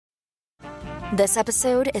This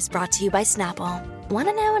episode is brought to you by Snapple. Want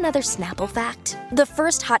to know another Snapple fact? The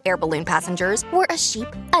first hot air balloon passengers were a sheep,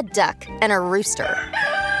 a duck, and a rooster.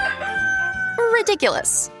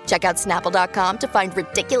 Ridiculous. Check out Snapple.com to find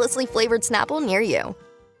ridiculously flavored Snapple near you.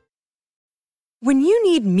 When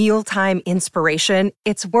you need mealtime inspiration,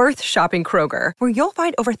 it's worth shopping Kroger, where you'll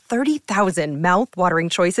find over 30,000 mouth-watering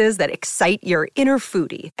choices that excite your inner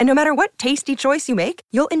foodie. And no matter what tasty choice you make,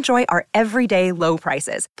 you'll enjoy our everyday low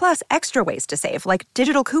prices, plus extra ways to save, like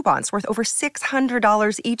digital coupons worth over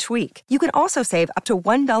 $600 each week. You can also save up to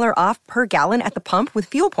 $1 off per gallon at the pump with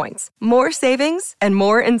fuel points. More savings and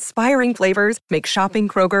more inspiring flavors make shopping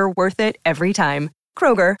Kroger worth it every time.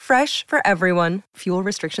 Kroger, fresh for everyone. Fuel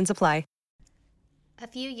restrictions apply. A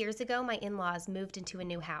few years ago, my in-laws moved into a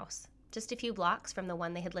new house, just a few blocks from the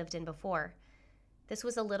one they had lived in before. This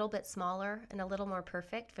was a little bit smaller and a little more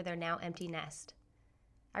perfect for their now empty nest.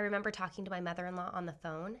 I remember talking to my mother-in-law on the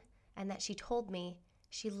phone, and that she told me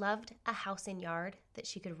she loved a house and yard that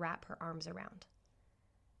she could wrap her arms around.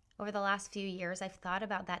 Over the last few years, I've thought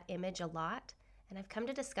about that image a lot, and I've come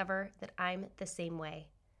to discover that I'm the same way.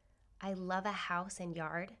 I love a house and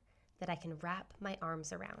yard that I can wrap my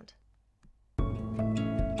arms around.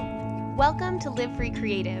 Welcome to Live Free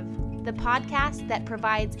Creative, the podcast that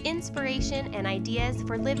provides inspiration and ideas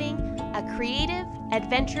for living a creative,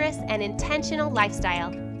 adventurous, and intentional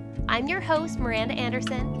lifestyle. I'm your host, Miranda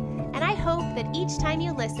Anderson, and I hope that each time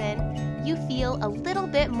you listen, you feel a little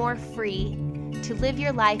bit more free to live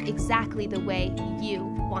your life exactly the way you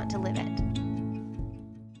want to live it.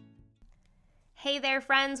 Hey there,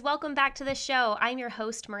 friends. Welcome back to the show. I'm your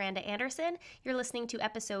host, Miranda Anderson. You're listening to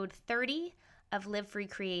episode 30 of Live Free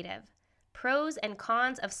Creative, Pros and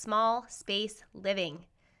Cons of Small Space Living.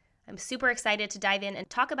 I'm super excited to dive in and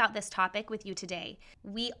talk about this topic with you today.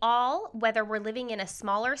 We all, whether we're living in a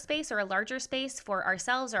smaller space or a larger space for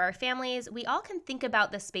ourselves or our families, we all can think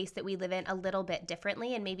about the space that we live in a little bit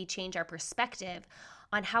differently and maybe change our perspective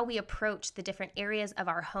on how we approach the different areas of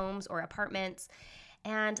our homes or apartments.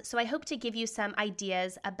 And so I hope to give you some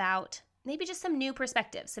ideas about maybe just some new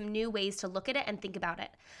perspectives, some new ways to look at it and think about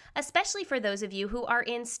it, especially for those of you who are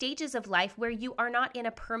in stages of life where you are not in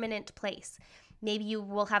a permanent place. Maybe you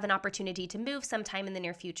will have an opportunity to move sometime in the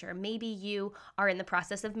near future. Maybe you are in the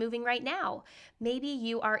process of moving right now. Maybe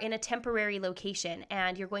you are in a temporary location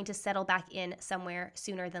and you're going to settle back in somewhere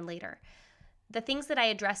sooner than later. The things that I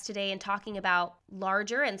address today in talking about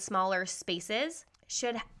larger and smaller spaces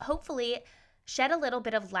should hopefully shed a little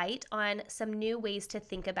bit of light on some new ways to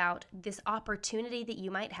think about this opportunity that you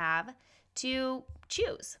might have to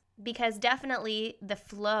choose. Because definitely the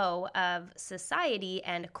flow of society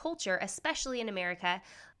and culture, especially in America,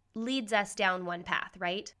 leads us down one path,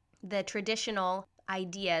 right? The traditional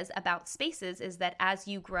ideas about spaces is that as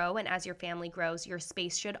you grow and as your family grows, your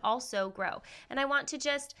space should also grow. And I want to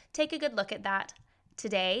just take a good look at that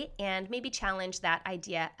today and maybe challenge that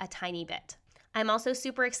idea a tiny bit. I'm also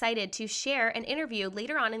super excited to share an interview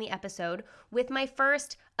later on in the episode with my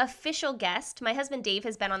first official guest. My husband Dave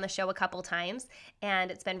has been on the show a couple times, and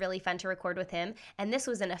it's been really fun to record with him. And this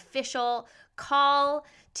was an official call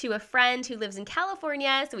to a friend who lives in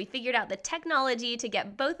California, so we figured out the technology to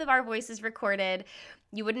get both of our voices recorded.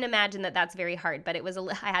 You wouldn't imagine that that's very hard, but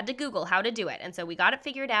I had to Google how to do it. And so we got it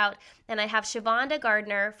figured out. And I have Shavonda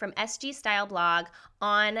Gardner from SG Style Blog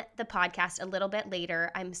on the podcast a little bit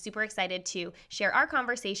later. I'm super excited to share our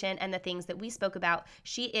conversation and the things that we spoke about.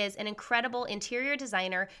 She is an incredible interior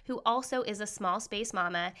designer who also is a small space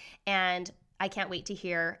mama, and I can't wait to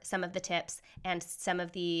hear some of the tips and some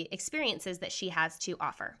of the experiences that she has to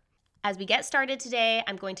offer. As we get started today,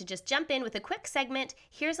 I'm going to just jump in with a quick segment.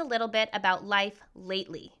 Here's a little bit about life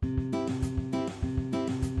lately.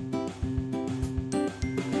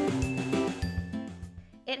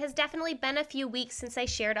 It has definitely been a few weeks since I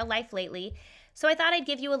shared a life lately, so I thought I'd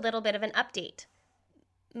give you a little bit of an update.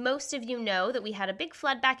 Most of you know that we had a big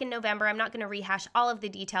flood back in November. I'm not going to rehash all of the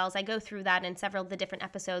details. I go through that in several of the different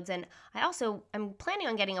episodes, and I'm planning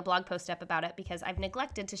on getting a blog post up about it because I've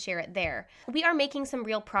neglected to share it there. We are making some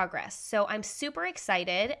real progress, so I'm super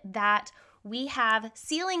excited that we have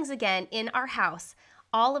ceilings again in our house.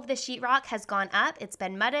 All of the sheetrock has gone up. It's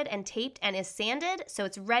been mudded and taped and is sanded, so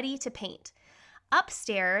it's ready to paint.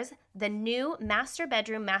 Upstairs, the new master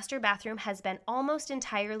bedroom, master bathroom has been almost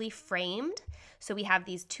entirely framed. So we have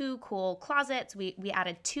these two cool closets. We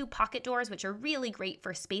added 2 pocket doors, which are really great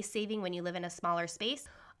for space saving when you live in a smaller space.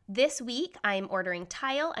 This week, I'm ordering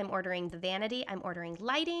tile, I'm ordering the vanity, I'm ordering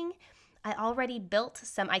lighting. I already built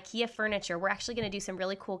some IKEA furniture. We're actually going to do some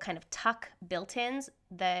really cool kind of tuck built-ins.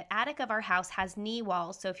 The attic of our house has knee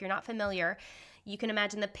walls, so if you're not familiar, You can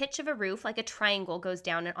imagine the pitch of a roof like a triangle goes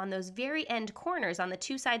down, and on those very end corners on the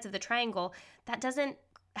two sides of the triangle, that doesn't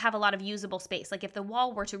have a lot of usable space. Like if the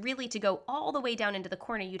wall were to really to go all the way down into the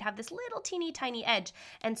corner, you'd have this little teeny tiny edge.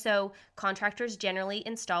 And so contractors generally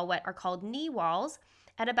install what are called knee walls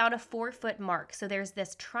at about a 4-foot mark. So there's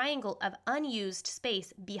this triangle of unused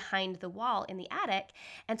space behind the wall in the attic.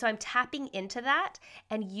 And so I'm tapping into that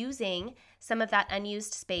and using some of that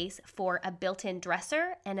unused space for a built-in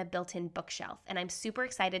dresser and a built-in bookshelf. And I'm super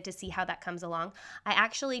excited to see how that comes along. I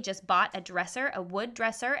actually just bought a dresser, a wood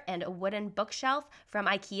dresser, and a wooden bookshelf from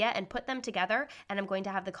IKEA and put them together. And I'm going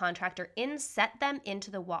to have the contractor inset them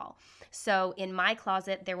into the wall. So in my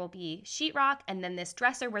closet, there will be sheetrock and then this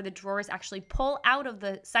dresser where the drawers actually pull out of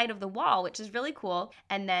the side of the wall, which is really cool,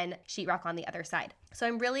 and then sheetrock on the other side. So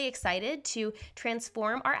I'm really excited to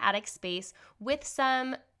transform our attic space with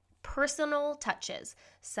some personal touches,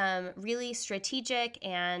 some really strategic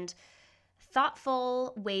and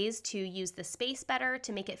thoughtful ways to use the space better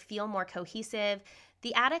to make it feel more cohesive.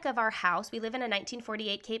 The attic of our house, we live in a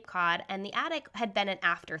 1948 Cape Cod, and the attic had been an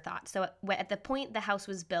afterthought. So at the point the house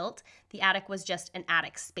was built, the attic was just an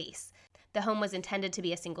attic space. The home was intended to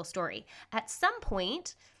be a single story. At some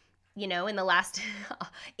point, in the last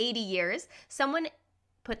 80 years, someone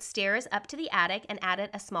put stairs up to the attic and added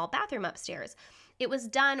a small bathroom upstairs. It was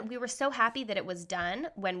done. We were so happy that it was done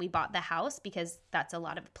when we bought the house because that's a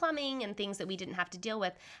lot of plumbing and things that we didn't have to deal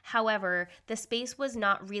with. However, the space was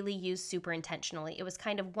not really used super intentionally. It was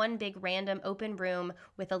kind of one big random open room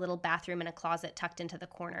with a little bathroom and a closet tucked into the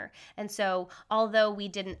corner. And so although we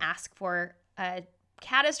didn't ask for a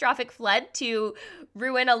catastrophic flood to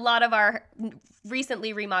ruin a lot of our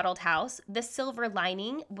recently remodeled house, the silver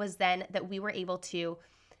lining was then that we were able to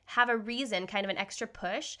have a reason, kind of an extra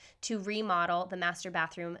push to remodel the master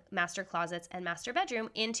bathroom, master closets, and master bedroom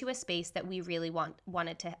into a space that we really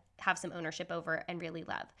wanted to have some ownership over and really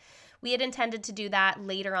love. We had intended to do that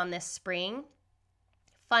later on this spring.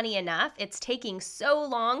 Funny enough, it's taking so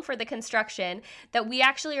long for the construction that we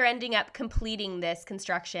actually are ending up completing this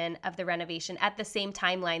construction of the renovation at the same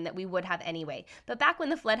timeline that we would have anyway. But back when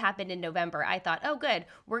the flood happened in November, I thought, oh good,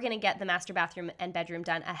 we're going to get the master bathroom and bedroom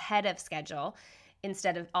done ahead of schedule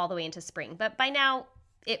instead of all the way into spring. But by now,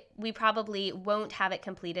 we probably won't have it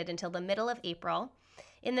completed until the middle of April.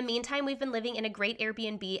 In the meantime, we've been living in a great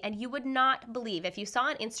Airbnb, and you would not believe, if you saw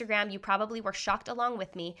on Instagram, you probably were shocked along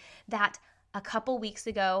with me, that a couple weeks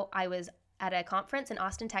ago, I was at a conference in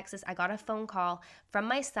Austin, Texas. I got a phone call from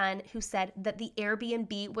my son who said that the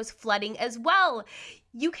Airbnb was flooding as well.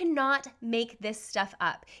 You cannot make this stuff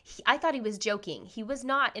up. I thought he was joking. He was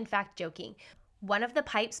not, in fact, joking. One of the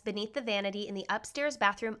pipes beneath the vanity in the upstairs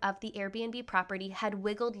bathroom of the Airbnb property had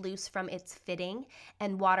wiggled loose from its fitting,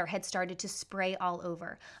 and water had started to spray all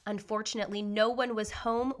over. Unfortunately, no one was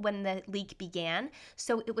home when the leak began,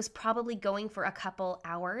 so it was probably going for a couple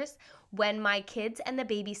hours. When my kids and the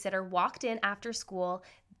babysitter walked in after school,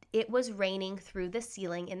 it was raining through the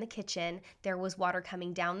ceiling in the kitchen. There was water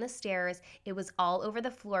coming down the stairs. It was all over the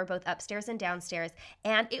floor, both upstairs and downstairs,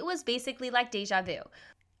 and it was basically like deja vu.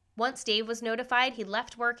 Once Dave was notified, he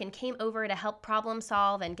left work and came over to help problem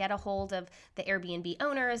solve and get a hold of the Airbnb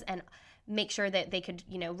owners and make sure that they could,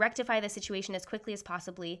 rectify the situation as quickly as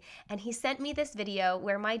possibly. And he sent me this video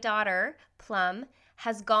where my daughter, Plum,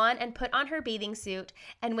 has gone and put on her bathing suit.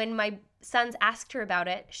 And when my sons asked her about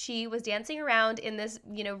it, she was dancing around in this,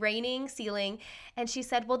 raining ceiling. And she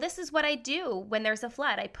said, well, this is what I do when there's a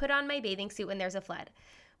flood. I put on my bathing suit when there's a flood,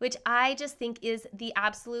 which I just think is the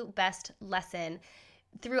absolute best lesson.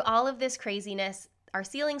 Through all of this craziness, our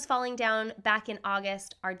ceilings falling down back in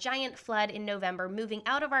August, our giant flood in November, moving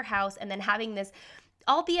out of our house, and then having this,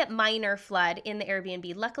 albeit minor, flood in the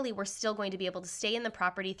Airbnb. Luckily, we're still going to be able to stay in the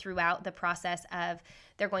property throughout the process of,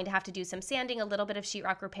 they're going to have to do some sanding, a little bit of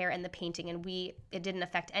sheetrock repair, and the painting. And it didn't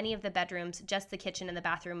affect any of the bedrooms, just the kitchen and the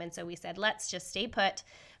bathroom. And so we said, let's just stay put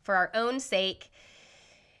for our own sake.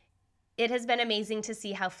 It has been amazing to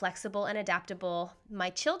see how flexible and adaptable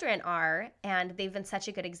my children are, and they've been such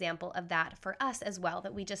a good example of that for us as well,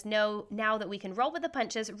 that we just know now that we can roll with the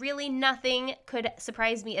punches. Really nothing could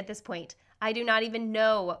surprise me at this point. I do not even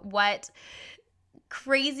know what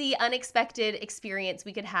crazy, unexpected experience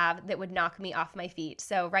we could have that would knock me off my feet.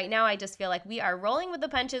 So right now I just feel like we are rolling with the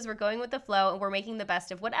punches, we're going with the flow, and we're making the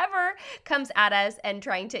best of whatever comes at us and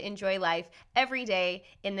trying to enjoy life every day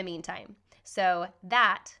in the meantime. So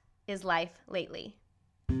that is life lately.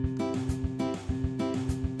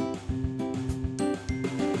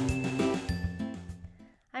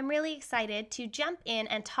 I'm really excited to jump in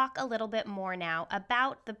and talk a little bit more now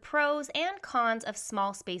about the pros and cons of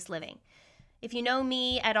small space living. If you know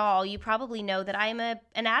me at all, you probably know that I'm an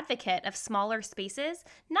advocate of smaller spaces,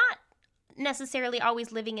 not necessarily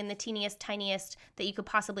always living in the teeniest, tiniest that you could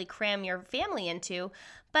possibly cram your family into,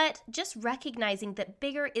 but just recognizing that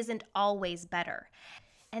bigger isn't always better.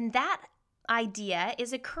 And that idea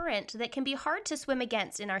is a current that can be hard to swim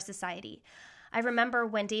against in our society. I remember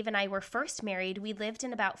when Dave and I were first married, we lived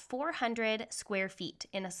in about 400 square feet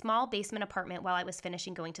in a small basement apartment while I was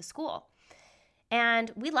finishing going to school.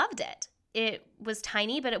 And we loved it. It was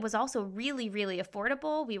tiny, but it was also really, really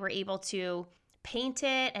affordable. We were able to paint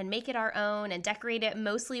it and make it our own and decorate it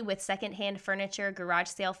mostly with secondhand furniture, garage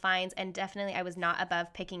sale finds, and definitely I was not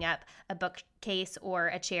above picking up a bookcase or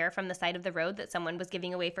a chair from the side of the road that someone was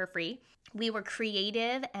giving away for free. We were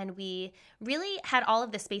creative and we really had all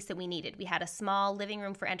of the space that we needed. We had a small living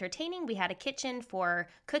room for entertaining, we had a kitchen for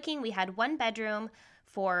cooking, we had one bedroom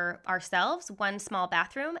for ourselves, one small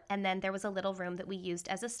bathroom, and then there was a little room that we used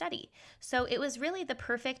as a study. So it was really the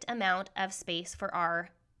perfect amount of space for our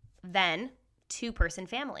then two-person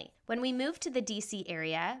family. When we moved to the DC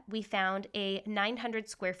area, we found a 900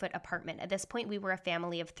 square foot apartment. At this point, we were a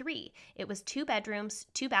family of 3. It was 2 bedrooms,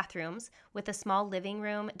 2 bathrooms with a small living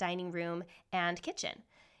room, dining room, and kitchen.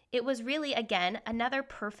 It was really, again, another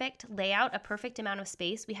perfect layout, a perfect amount of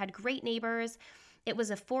space. We had great neighbors. It was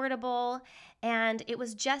affordable, and it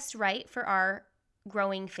was just right for our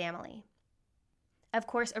growing family. Of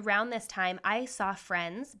course, around this time, I saw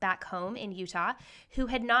friends back home in Utah who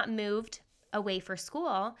had not moved away for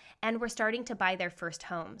school and were starting to buy their first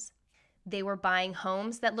homes. They were buying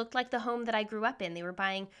homes that looked like the home that I grew up in. They were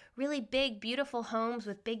buying really big, beautiful homes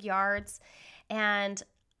with big yards. And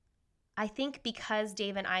I think because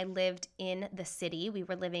Dave and I lived in the city, we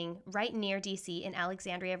were living right near DC in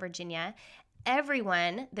Alexandria, Virginia.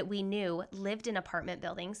 Everyone that we knew lived in apartment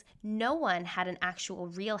buildings. No one had an actual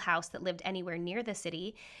real house that lived anywhere near the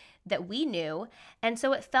city that we knew. And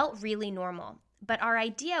so it felt really normal. But our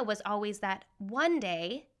idea was always that one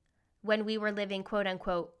day, when we were living, quote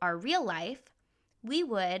unquote, our real life, we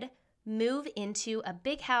would move into a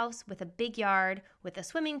big house with a big yard, with a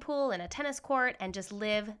swimming pool and a tennis court, and just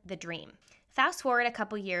live the dream. Fast forward a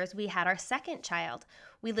couple years, we had our second child.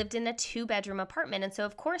 We lived in a 2-bedroom apartment, and so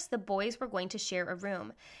of course the boys were going to share a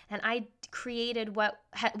room. And I created what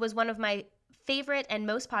was one of my favorite and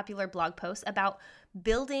most popular blog posts about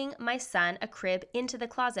building my son a crib into the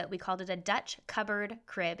closet. We called it a Dutch cupboard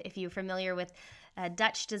crib. If you're familiar with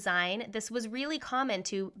Dutch design, this was really common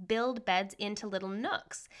to build beds into little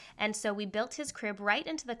nooks. And so we built his crib right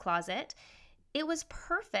into the closet. It was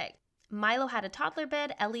perfect. Milo had a toddler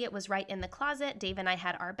bed. Elliot was right in the closet. Dave and I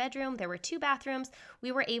had our bedroom. There were 2 bathrooms.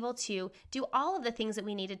 We were able to do all of the things that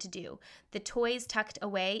we needed to do. The toys tucked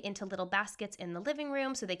away into little baskets in the living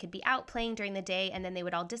room so they could be out playing during the day, and then they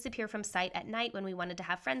would all disappear from sight at night when we wanted to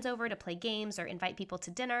have friends over to play games or invite people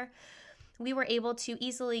to dinner. We were able to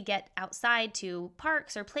easily get outside to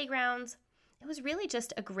parks or playgrounds. It was really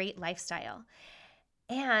just a great lifestyle.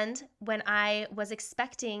 And when I was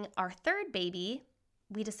expecting our 3rd baby,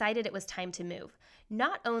 we decided it was time to move.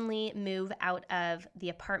 Not only move out of the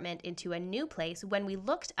apartment into a new place, when we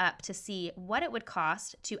looked up to see what it would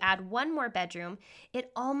cost to add 1 more bedroom,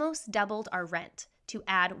 it almost doubled our rent to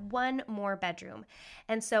add 1 more bedroom.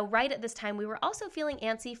 And so right at this time, we were also feeling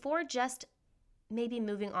antsy for just maybe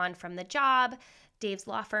moving on from the job. Dave's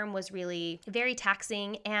law firm was really very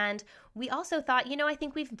taxing. And we also thought, I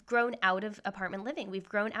think we've grown out of apartment living. We've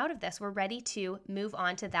grown out of this. We're ready to move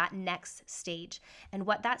on to that next stage. And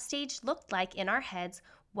what that stage looked like in our heads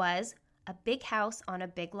was a big house on a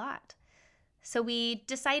big lot. So we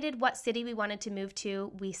decided what city we wanted to move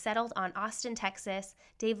to. We settled on Austin, Texas.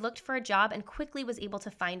 Dave looked for a job and quickly was able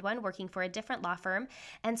to find one working for a different law firm.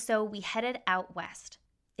 And so we headed out west.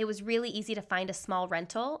 It was really easy to find a small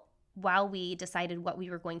rental while we decided what we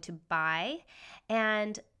were going to buy.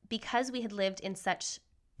 And because we had lived in such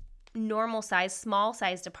normal-sized,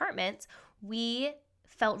 small-sized apartments, we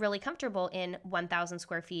felt really comfortable in 1,000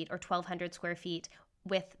 square feet or 1,200 square feet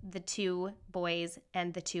with the 2 boys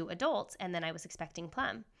and the 2 adults, and then I was expecting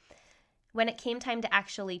Plum. When it came time to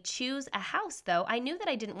actually choose a house, though, I knew that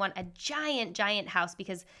I didn't want a giant, giant house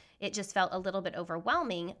because it just felt a little bit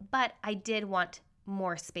overwhelming, but I did want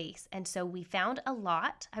more space. And so we found a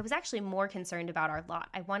lot. I was actually more concerned about our lot.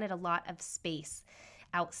 I wanted a lot of space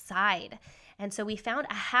outside. And so we found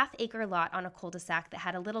a 1/2-acre lot on a cul-de-sac that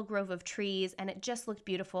had a little grove of trees, and it just looked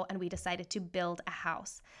beautiful, and we decided to build a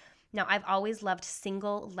house. Now, I've always loved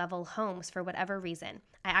single-level homes for whatever reason.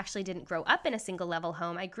 I actually didn't grow up in a single-level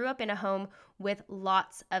home. I grew up in a home with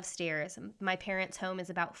lots of stairs. My parents' home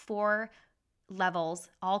is about 4 levels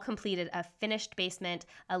all completed a finished basement,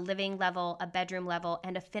 a living level, a bedroom level,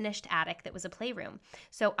 and a finished attic that was a playroom.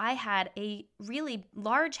 So I had a really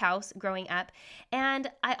large house growing up, and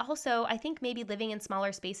I think maybe living in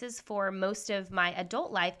smaller spaces for most of my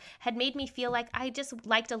adult life had made me feel like I just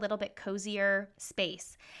liked a little bit cozier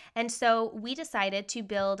space. And so we decided to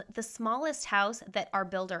build the smallest house that our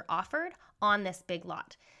builder offered on this big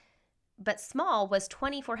lot. But small was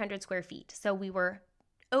 2,400 square feet. So we were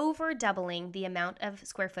over doubling the amount of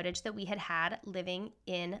square footage that we had living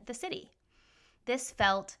in the city. This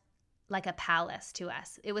felt like a palace to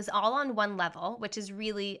us. It was all on one level, which is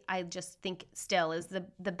really, I just think still is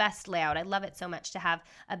the best layout. I love it so much to have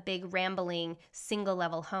a big rambling single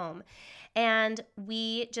level home. And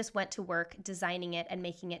we just went to work designing it and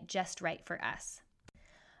making it just right for us.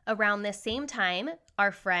 Around this same time,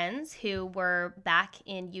 our friends who were back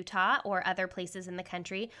in Utah or other places in the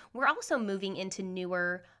country were also moving into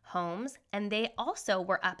newer homes, and they also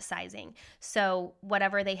were upsizing. So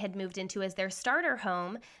whatever they had moved into as their starter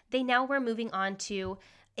home, they now were moving on to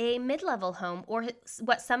a mid-level home, or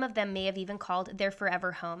what some of them may have even called their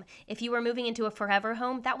forever home. If you were moving into a forever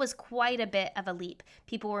home, that was quite a bit of a leap.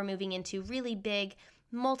 People were moving into really big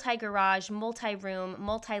multi-garage, multi-room,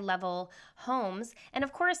 multi-level homes. And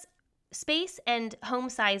of course, space and home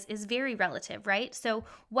size is very relative, right? So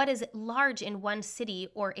what is large in one city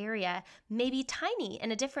or area may be tiny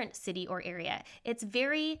in a different city or area. It's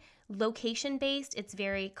very location-based, it's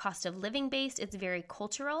very cost of living based, it's very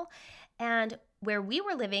cultural. And where we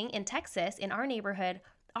were living in Texas, in our neighborhood,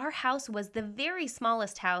 our house was the very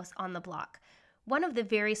smallest house on the block. One of the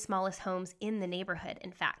very smallest homes in the neighborhood,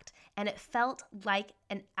 in fact, and it felt like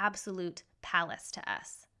an absolute palace to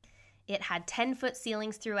us. It had 10-foot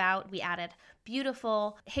ceilings throughout. We added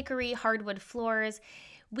beautiful hickory hardwood floors.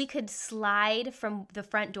 We could slide from the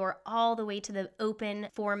front door all the way to the open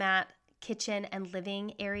format kitchen and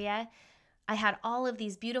living area. I had all of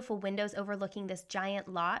these beautiful windows overlooking this giant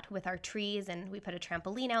lot with our trees, and we put a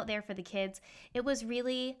trampoline out there for the kids. It was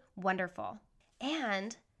really wonderful.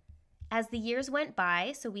 And as the years went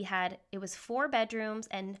by, so it was 4 bedrooms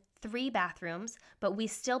and 3 bathrooms, but we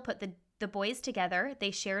still put the boys together.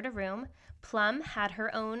 They shared a room. Plum had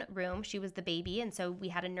her own room. She was the baby, and so we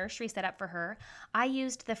had a nursery set up for her. I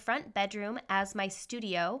used the front bedroom as my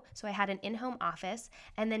studio, so I had an in-home office,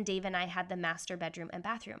 and then Dave and I had the master bedroom and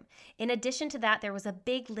bathroom. In addition to that, there was a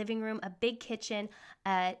big living room, a big kitchen,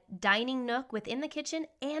 a dining nook within the kitchen,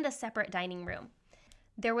 and a separate dining room.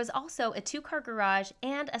 There was also a 2-car garage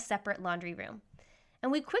and a separate laundry room.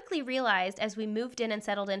 And we quickly realized as we moved in and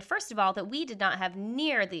settled in, first of all, that we did not have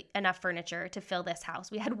enough furniture to fill this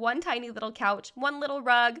house. We had one tiny little couch, one little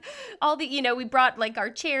rug, we brought like our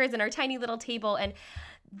chairs and our tiny little table, and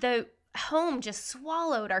the home just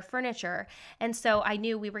swallowed our furniture. And so I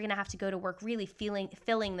knew we were going to have to go to work really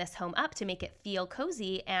filling this home up to make it feel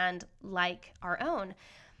cozy and like our own.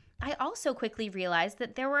 I also quickly realized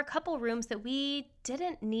that there were a couple rooms that we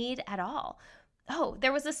didn't need at all. Oh,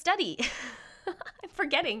 there was a study. I'm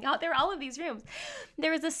forgetting. There were all of these rooms.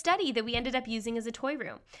 There was a study that we ended up using as a toy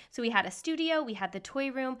room. So we had a studio, we had the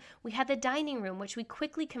toy room, we had the dining room, which we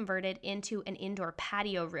quickly converted into an indoor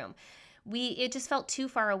patio room. It just felt too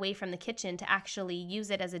far away from the kitchen to actually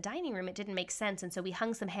use it as a dining room. It didn't make sense. And so we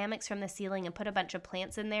hung some hammocks from the ceiling and put a bunch of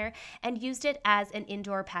plants in there and used it as an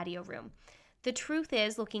indoor patio room. The truth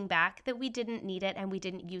is, looking back, that we didn't need it and we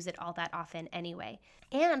didn't use it all that often anyway.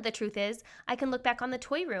 And the truth is, I can look back on the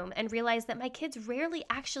toy room and realize that my kids rarely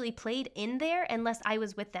actually played in there unless I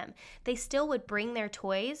was with them. They still would bring their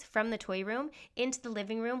toys from the toy room into the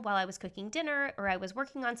living room while I was cooking dinner or I was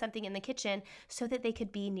working on something in the kitchen so that they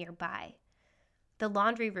could be nearby. The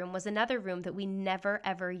laundry room was another room that we never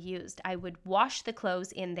ever used. I would wash the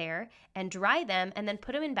clothes in there and dry them and then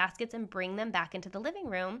put them in baskets and bring them back into the living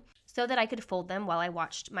room so that I could fold them while I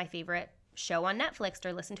watched my favorite show on Netflix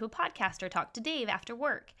or listen to a podcast or talk to Dave after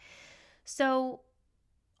work. So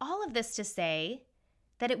all of this to say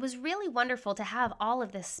that it was really wonderful to have all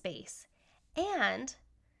of this space. And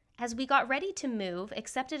as we got ready to move,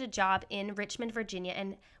 accepted a job in Richmond, Virginia,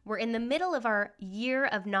 and we're in the middle of our year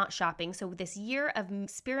of not shopping, so this year of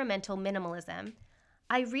experimental minimalism,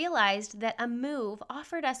 I realized that a move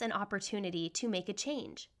offered us an opportunity to make a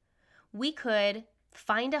change. We could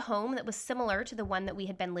find a home that was similar to the one that we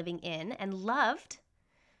had been living in and loved.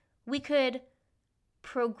 We could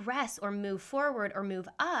progress or move forward or move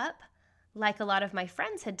up like a lot of my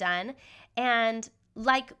friends had done, and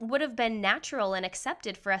like would have been natural and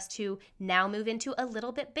accepted for us to now move into a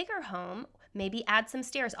little bit bigger home, maybe add some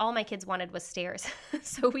stairs. All my kids wanted was stairs.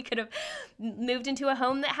 So we could have moved into a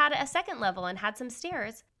home that had a second level and had some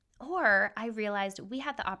stairs. Or I realized we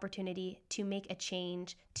had the opportunity to make a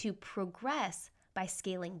change, to progress by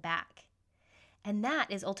scaling back. And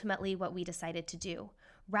that is ultimately what we decided to do.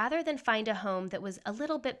 Rather than find a home that was a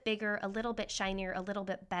little bit bigger, a little bit shinier, a little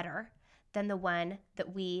bit better than the one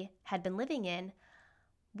that we had been living in,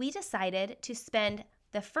 we decided to spend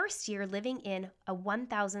the first year living in a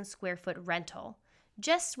 1,000 square foot rental,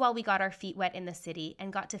 just while we got our feet wet in the city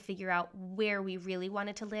and got to figure out where we really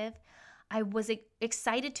wanted to live. I was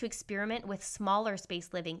excited to experiment with smaller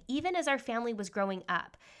space living, even as our family was growing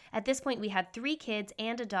up. At this point, we had 3 kids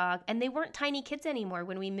and a dog, and they weren't tiny kids anymore.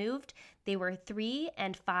 When we moved, they were 3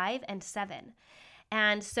 and 5 and 7.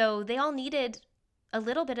 And so they all needed a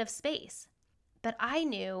little bit of space. But I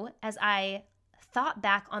knew, as I thought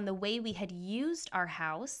back on the way we had used our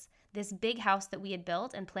house, this big house that we had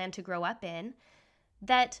built and planned to grow up in,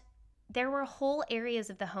 that there were whole areas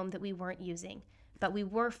of the home that we weren't using. But we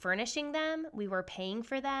were furnishing them, we were paying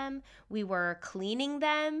for them, we were cleaning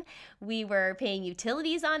them, we were paying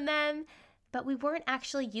utilities on them, but we weren't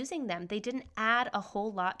actually using them. They didn't add a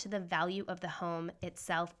whole lot to the value of the home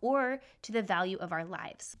itself or to the value of our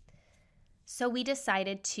lives. So we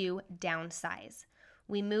decided to downsize.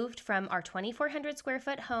 We moved from our 2,400 square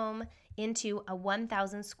foot home into a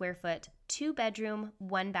 1,000 square foot, 2-bedroom,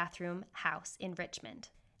 1-bathroom house in Richmond.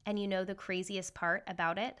 And you know the craziest part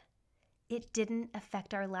about it? It didn't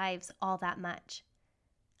affect our lives all that much.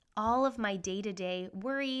 All of my day-to-day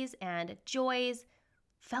worries and joys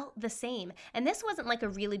felt the same. And this wasn't like a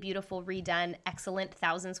really beautiful, redone, excellent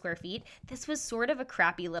 1,000 square feet. This was sort of a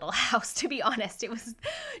crappy little house, to be honest. It was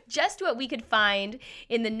just what we could find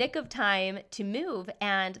in the nick of time to move.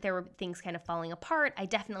 And there were things kind of falling apart. I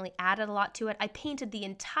definitely added a lot to it. I painted the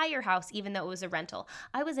entire house, even though it was a rental.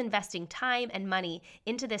 I was investing time and money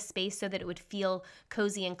into this space so that it would feel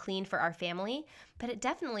cozy and clean for our family. But it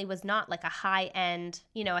definitely was not like a high-end,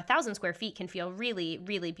 1,000 square feet can feel really,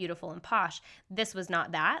 really beautiful and posh. This was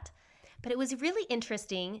not that. But it was really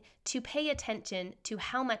interesting to pay attention to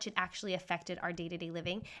how much it actually affected our day-to-day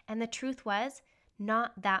living. And the truth was,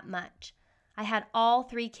 not that much. I had all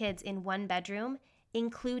 3 kids in 1 bedroom,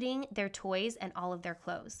 including their toys and all of their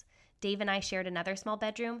clothes. Dave and I shared another small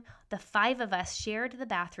bedroom. The 5 of us shared the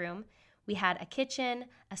bathroom. We had a kitchen,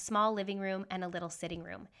 a small living room, and a little sitting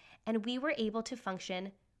room. And we were able to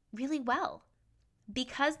function really well.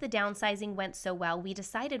 Because the downsizing went so well, we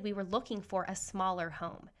decided we were looking for a smaller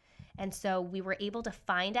home. And so we were able to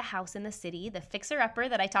find a house in the city, the fixer-upper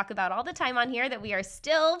that I talk about all the time on here that we are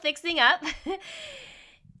still fixing up,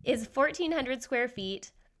 is 1,400 square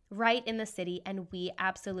feet right in the city, and we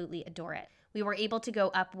absolutely adore it. We were able to go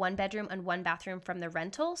up 1 bedroom and 1 bathroom from the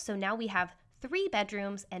rental, so now we have 3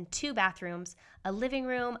 bedrooms and 2 bathrooms, a living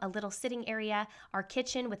room, a little sitting area, our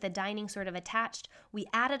kitchen with the dining sort of attached. We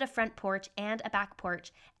added a front porch and a back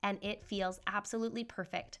porch, and it feels absolutely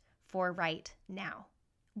perfect for right now.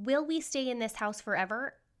 Will we stay in this house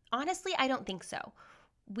forever? Honestly, I don't think so.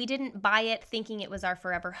 We didn't buy it thinking it was our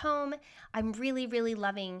forever home. I'm really, really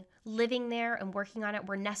loving living there and working on it.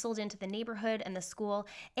 We're nestled into the neighborhood and the school.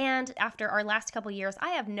 And after our last couple years,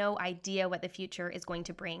 I have no idea what the future is going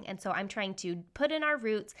to bring. And so I'm trying to put in our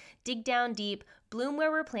roots, dig down deep, bloom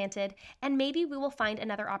where we're planted, and maybe we will find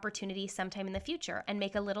another opportunity sometime in the future and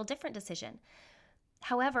make a little different decision.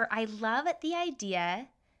 However, I love the idea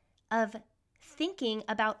of thinking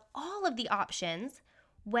about all of the options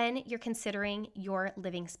when you're considering your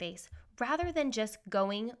living space, rather than just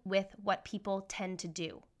going with what people tend to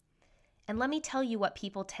do. And let me tell you what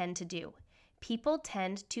people tend to do. People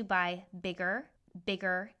tend to buy bigger,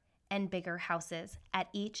 and bigger houses at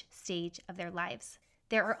each stage of their lives.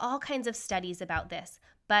 There are all kinds of studies about this,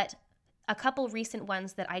 but a couple recent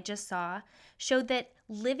ones that I just saw showed that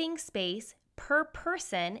living space per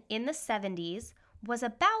person in the 70s was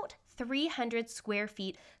about 300 square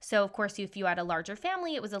feet. So of course, if you had a larger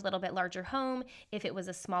family, it was a little bit larger home. If it was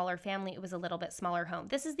a smaller family, it was a little bit smaller home.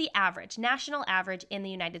 This is the average, national average in the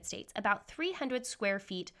United States, about 300 square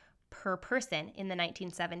feet per person in the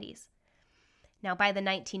 1970s. Now, by the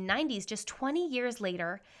 1990s, just 20 years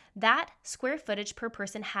later, that square footage per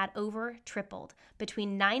person had over tripled,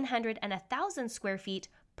 between 900 and 1,000 square feet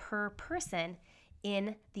per person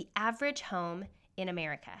in the average home in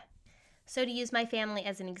America. So to use my family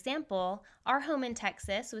as an example, our home in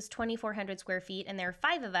Texas was 2,400 square feet, and there are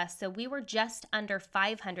 5 of us, so we were just under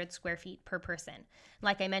 500 square feet per person.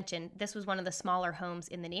 Like I mentioned, this was one of the smaller homes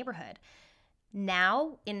in the neighborhood.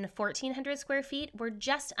 Now, in 1,400 square feet, we're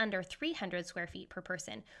just under 300 square feet per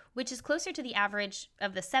person, which is closer to the average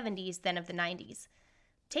of the 70s than of the 90s.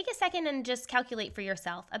 Take a second and just calculate for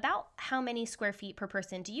yourself about how many square feet per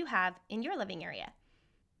person do you have in your living area.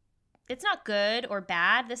 it's not good or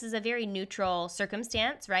bad. This is a very neutral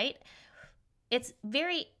circumstance, right? It's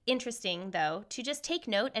very interesting, though, to just take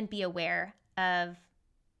note and be aware of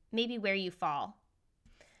maybe where you fall.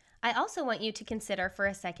 I also want you to consider for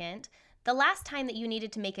a second the last time that you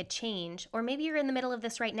needed to make a change, or maybe you're in the middle of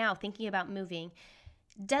this right now thinking about moving.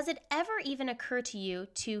 Does it ever even occur to you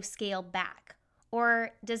to scale back?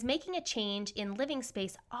 Or does making a change in living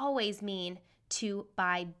space always mean to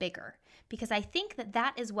buy bigger? Because I think that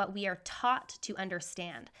that is what we are taught to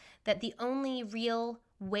understand, that the only real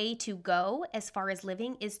way to go as far as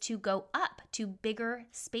living is to go up to bigger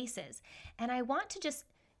spaces. And I want to just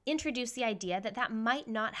introduce the idea that that might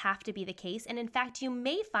not have to be the case. And in fact, you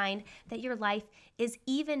may find that your life is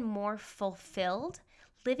even more fulfilled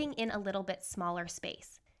living in a little bit smaller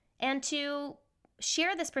space. And to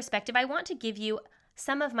share this perspective, I want to give you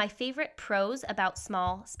some of my favorite pros about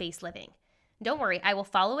small space living. Don't worry, I will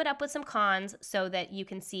follow it up with some cons so that you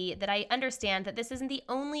can see that I understand that this isn't the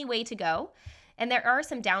only way to go. And there are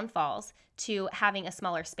some downfalls to having a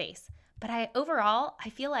smaller space. But overall, I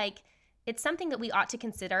feel like it's something that we ought to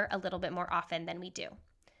consider a little bit more often than we do.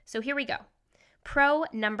 So here we go. Pro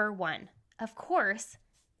number 1, of course,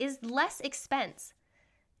 is less expense.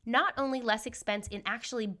 Not only less expense in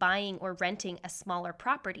actually buying or renting a smaller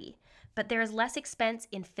property, but there is less expense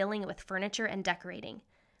in filling it with furniture and decorating,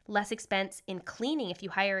 less expense in cleaning if you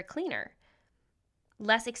hire a cleaner,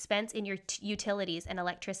 less expense in your utilities and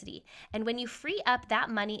electricity. And when you free up that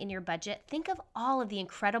money in your budget, think of all of the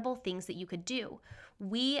incredible things that you could do.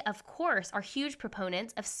 We, of course, are huge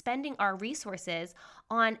proponents of spending our resources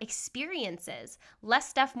on experiences. Less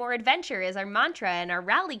stuff, more adventure is our mantra and our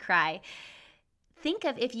rally cry. Think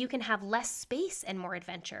of if you can have less space and more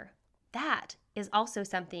adventure. That is also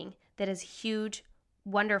something that is a huge,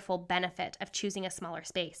 wonderful benefit of choosing a smaller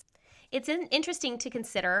space. It's interesting to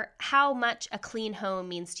consider how much a clean home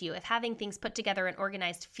means to you. If having things put together and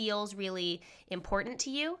organized feels really important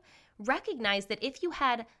to you, recognize that if you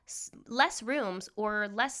had less rooms or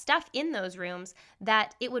less stuff in those rooms,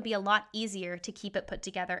 that it would be a lot easier to keep it put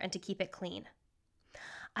together and to keep it clean.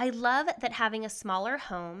 I love that having a smaller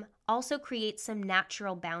home also creates some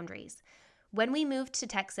natural boundaries. When we moved to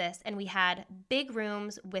Texas and we had big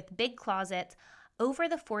rooms with big closets, over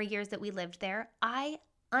the 4 years that we lived there, I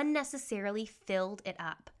unnecessarily filled it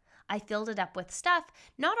up. I filled it up with stuff,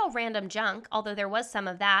 not all random junk, although there was some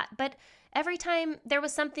of that, but every time there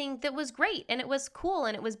was something that was great and it was cool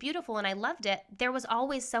and it was beautiful and I loved it, there was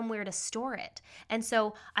always somewhere to store it. And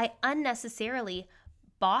so I unnecessarily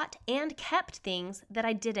bought and kept things that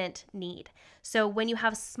I didn't need. So when you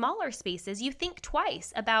have smaller spaces, you think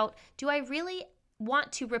twice about, do I really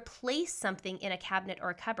want to replace something in a cabinet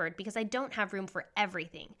or a cupboard because I don't have room for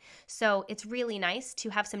everything? So it's really nice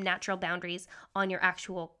to have some natural boundaries on your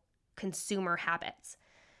actual consumer habits.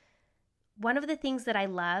 One of the things that I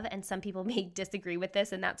love, and some people may disagree with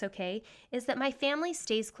this and that's okay, is that my family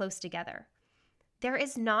stays close together. There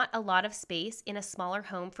is not a lot of space in a smaller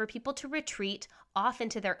home for people to retreat off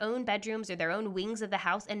into their own bedrooms or their own wings of the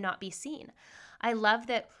house and not be seen. I love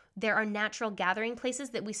that there are natural gathering places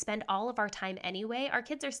that we spend all of our time anyway. Our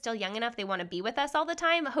kids are still young enough, they want to be with us all the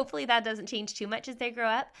time. Hopefully that doesn't change too much as they grow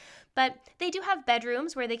up. But they do have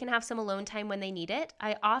bedrooms where they can have some alone time when they need it.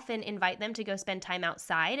 I often invite them to go spend time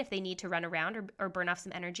outside if they need to run around or burn off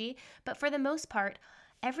some energy. But for the most part,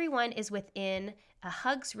 everyone is within a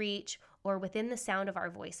hug's reach or within the sound of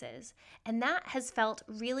our voices. And that has felt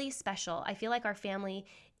really special. I feel like our family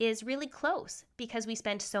is really close because we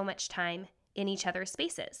spend so much time in each other's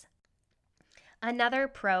spaces. Another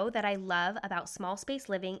pro that I love about small space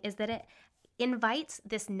living is that it invites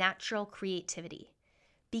this natural creativity.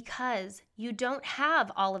 Because you don't have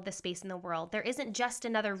all of the space in the world. There isn't just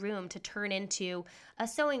another room to turn into a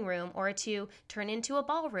sewing room or to turn into a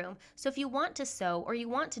ballroom. So if you want to sew or you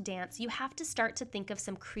want to dance, you have to start to think of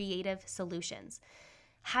some creative solutions.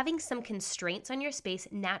 Having some constraints on your space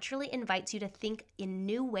naturally invites you to think in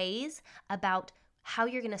new ways about how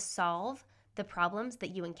you're going to solve the problems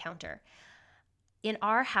that you encounter. In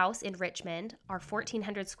our house in Richmond, our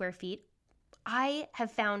 1,400 square feet, I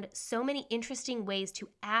have found so many interesting ways to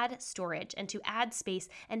add storage and to add space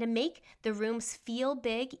and to make the rooms feel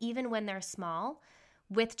big even when they're small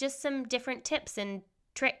with just some different tips and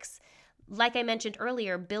tricks. Like I mentioned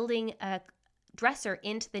earlier, building a dresser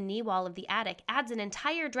into the knee wall of the attic adds an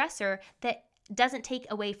entire dresser that doesn't take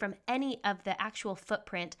away from any of the actual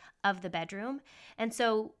footprint of the bedroom. And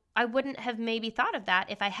so I wouldn't have maybe thought of that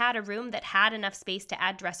if I had a room that had enough space to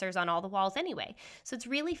add dressers on all the walls anyway. So it's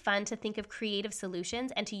really fun to think of creative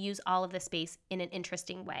solutions and to use all of the space in an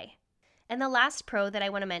interesting way. And the last pro that I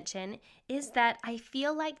want to mention is that I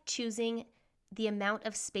feel like choosing the amount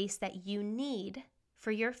of space that you need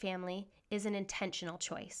for your family is an intentional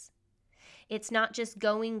choice. It's not just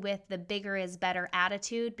going with the bigger is better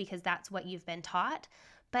attitude because that's what you've been taught,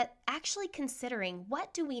 but actually considering,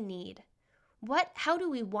 what do we need? How do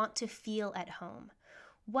we want to feel at home?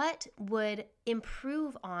 What would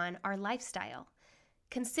improve on our lifestyle?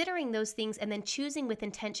 Considering those things and then choosing with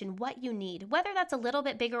intention what you need, whether that's a little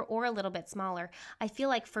bit bigger or a little bit smaller. I feel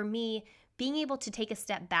like for me, being able to take a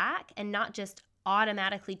step back and not just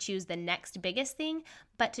automatically choose the next biggest thing,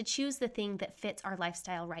 but to choose the thing that fits our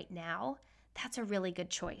lifestyle right now, that's a really good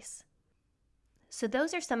choice. So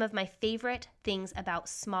those are some of my favorite things about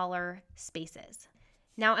smaller spaces.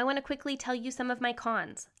 Now I want to quickly tell you some of my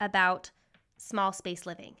cons about small space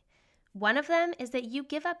living. One of them is that you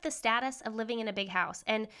give up the status of living in a big house.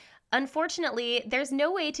 And unfortunately, there's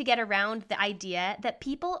no way to get around the idea that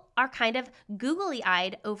people are kind of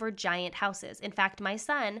googly-eyed over giant houses. In fact, my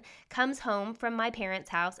son comes home from my parents'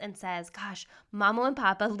 house and says, "Gosh, Mama and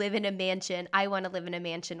Papa live in a mansion. I want to live in a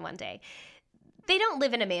mansion one day." They don't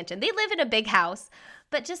live in a mansion. They live in a big house.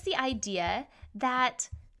 But just the idea that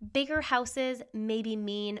bigger houses maybe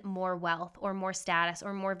mean more wealth or more status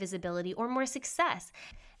or more visibility or more success.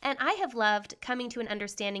 And I have loved coming to an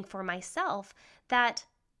understanding for myself that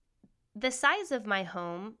the size of my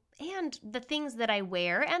home and the things that I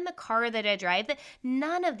wear and the car that I drive, that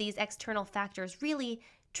none of these external factors really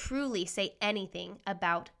truly say anything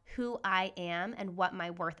about who I am and what my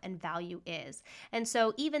worth and value is. And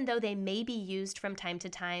so even though they may be used from time to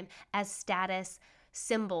time as status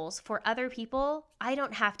symbols for other people, I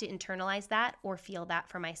don't have to internalize that or feel that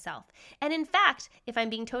for myself. And in fact, if I'm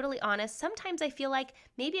being totally honest, sometimes I feel like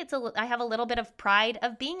maybe I have a little bit of pride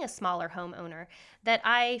of being a smaller homeowner, that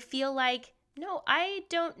I feel like, no, I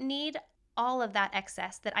don't need all of that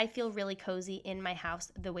excess, that I feel really cozy in my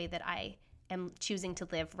house the way that I am choosing to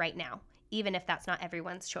live right now, even if that's not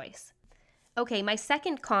everyone's choice. Okay, my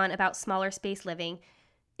second con about smaller space living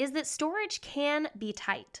is that storage can be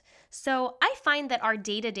tight. So I find that our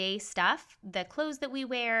day-to-day stuff, the clothes that we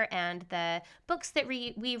wear and the books that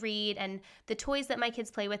we read and the toys that my kids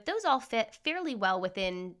play with, those all fit fairly well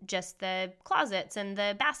within just the closets and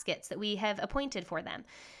the baskets that we have appointed for them.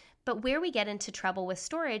 But where we get into trouble with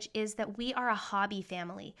storage is that we are a hobby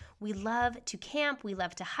family. We love to camp, we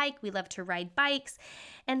love to hike, we love to ride bikes.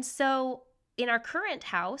 And so in our current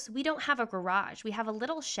house, we don't have a garage. We have a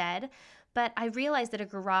little shed, but I realized that a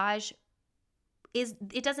garage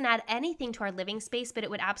it doesn't add anything to our living space, but it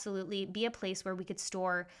would absolutely be a place where we could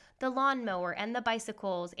store the lawnmower and the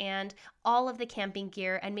bicycles and all of the camping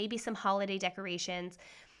gear and maybe some holiday decorations.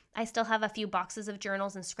 I still have a few boxes of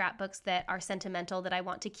journals and scrapbooks that are sentimental that I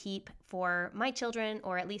want to keep for my children,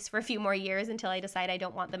 or at least for a few more years until I decide I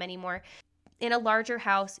don't want them anymore. In a larger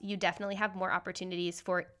house, you definitely have more opportunities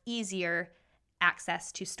for easier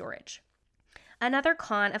access to storage. Another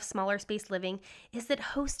con of smaller space living is that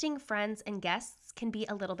hosting friends and guests can be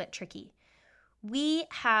a little bit tricky. We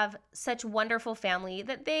have such wonderful family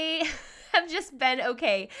that they have just been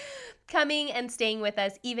okay coming and staying with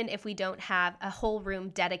us even if we don't have a whole room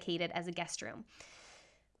dedicated as a guest room.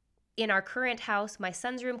 In our current house, my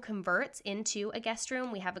son's room converts into a guest room.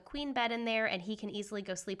 We have a queen bed in there, and he can easily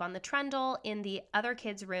go sleep on the trundle in the other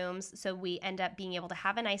kids' rooms, so we end up being able to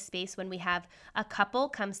have a nice space when we have a couple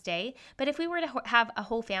come stay. But if we were to have a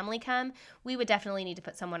whole family come, we would definitely need to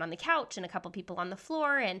put someone on the couch and a couple people on the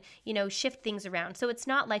floor and, shift things around. So it's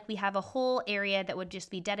not like we have a whole area that would just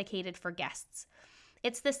be dedicated for guests.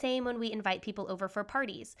 It's the same when we invite people over for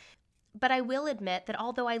parties. But I will admit that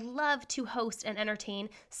although I love to host and entertain,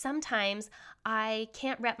 sometimes I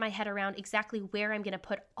can't wrap my head around exactly where I'm going to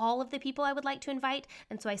put all of the people I would like to invite,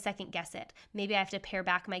 and so I second guess it. Maybe I have to pare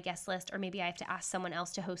back my guest list, or maybe I have to ask someone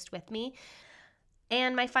else to host with me.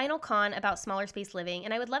 And my final con about smaller space living,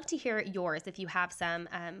 and I would love to hear yours if you have some,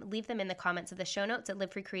 leave them in the comments of the show notes at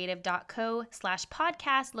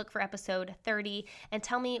livefreecreative.co/podcast. Look for episode 30 and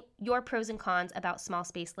tell me your pros and cons about small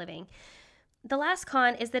space living. The last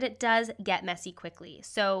con is that it does get messy quickly.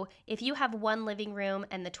 So if you have one living room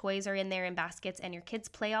and the toys are in there in baskets and your kids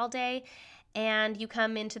play all day, and you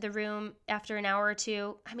come into the room after an hour or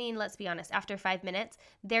two, let's be honest, after 5 minutes,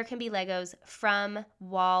 there can be Legos from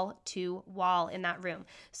wall to wall in that room.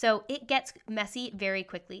 So it gets messy very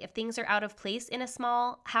quickly. If things are out of place in a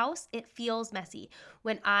small house, it feels messy.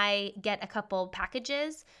 When I get a couple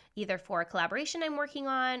packages, either for a collaboration I'm working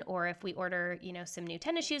on, or if we order, some new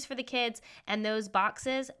tennis shoes for the kids, and those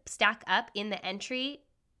boxes stack up in the entry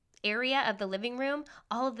area of the living room,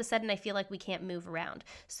 all of a sudden I feel like we can't move around.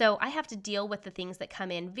 So I have to deal with the things that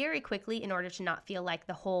come in very quickly in order to not feel like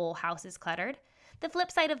the whole house is cluttered. The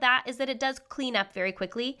flip side of that is that it does clean up very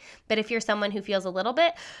quickly, but if you're someone who feels a little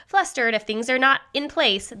bit flustered, if things are not in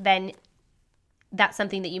place, then that's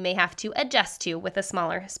something that you may have to adjust to with a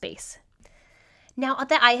smaller space. Now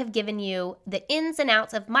that I have given you the ins and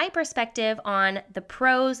outs of my perspective on the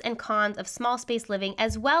pros and cons of small space living,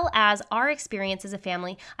 as well as our experience as a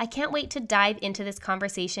family, I can't wait to dive into this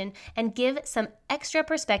conversation and give some extra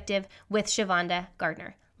perspective with Shavonda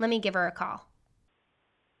Gardner. Let me give her a call.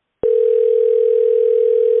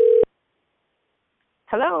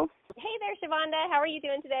 Hello. Hey there, Shavonda. How are you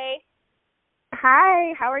doing today?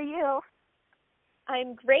 Hi, how are you?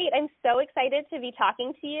 I'm great. I'm so excited to be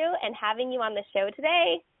talking to you and having you on the show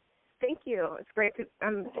today. Thank you. It's great.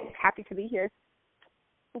 I'm happy to be here.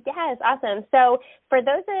 Yes, awesome. So for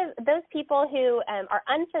those people who are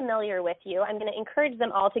unfamiliar with you, I'm going to encourage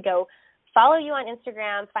them all to go follow you on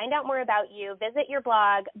Instagram, find out more about you, visit your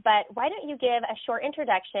blog. But why don't you give a short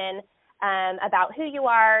introduction about who you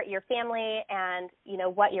are, your family, and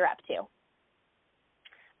what you're up to?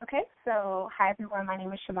 Okay, so hi everyone, my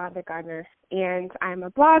name is Shavonda Gardner, and I'm a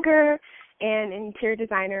blogger and interior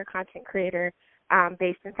designer, content creator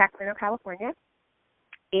based in Sacramento, California.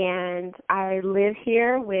 And I live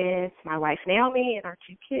here with my wife Naomi and our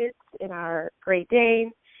 2 kids and our Great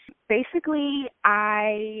Dane. Basically,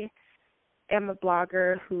 I am a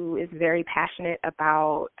blogger who is very passionate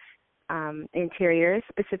about interiors,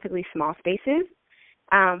 specifically small spaces.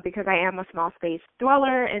 Because I am a small space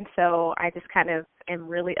dweller, and so I just kind of am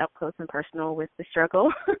really up close and personal with the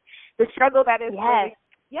struggle, the struggle that is.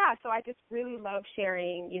 Yes. So I just really love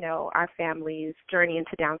sharing, our family's journey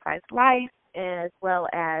into downsized life, as well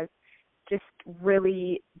as just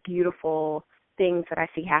really beautiful things that I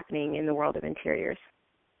see happening in the world of interiors.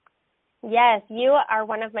 Yes, you are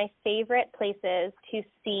one of my favorite places to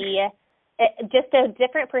see just a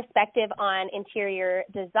different perspective on interior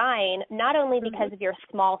design, not only because of your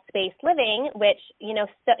small space living, which,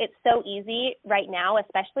 so it's so easy right now,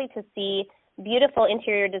 especially to see beautiful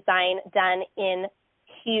interior design done in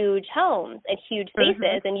huge homes and huge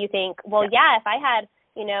spaces. And you think, well, if I had,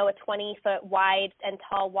 a 20-foot wide and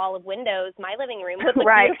tall wall of windows, my living room would look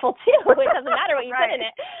beautiful too. It doesn't matter what you put in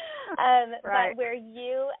it. But where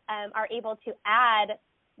you are able to add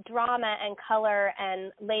drama and color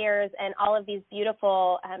and layers and all of these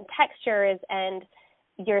beautiful textures, and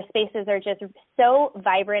your spaces are just so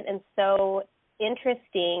vibrant and so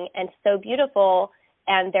interesting and so beautiful,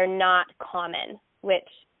 and they're not common, which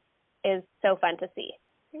is so fun to see.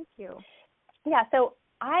 Thank you. Yeah, so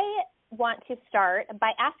I want to start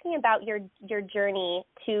by asking about your journey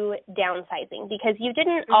to downsizing, because you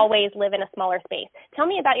didn't always live in a smaller space. Tell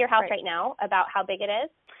me about your house right now, about how big it is.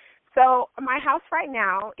 So my house right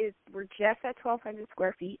now we're just at 1,200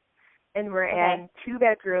 square feet, and we're in 2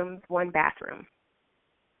 bedrooms, 1 bathroom.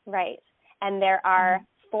 Right. And there are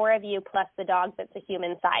 4 of you plus the dog that's a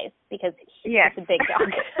human size, because he's a big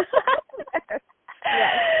dog.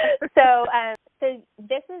 So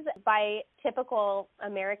this is, by typical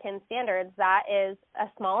American standards, that is a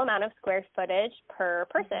small amount of square footage per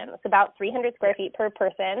person. It's about 300 square feet per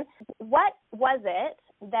person. What was it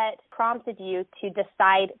that prompted you to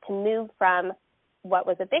decide to move from what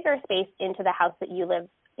was a bigger space into the house that you live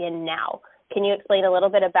in now? Can you explain a little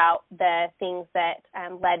bit about the things that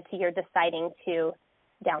led to your deciding to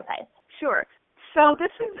downsize? Sure. So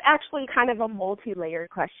this is actually kind of a multi-layered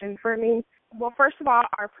question for me. Well, first of all,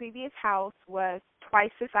 our previous house was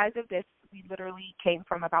twice the size of this. We literally came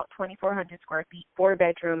from about 2,400 square feet, 4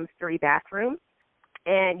 bedrooms, 3 bathrooms.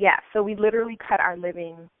 And so we literally cut our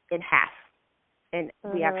living in half. And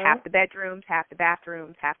we have half the bedrooms, half the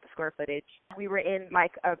bathrooms, half the square footage. We were in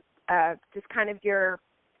like a just kind of your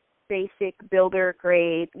basic builder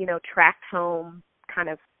grade, tract home kind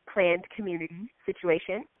of planned community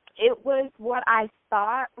situation. It was what I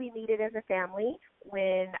thought we needed as a family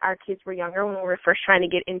when our kids were younger, when we were first trying to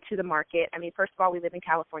get into the market. I mean, first of all, we live in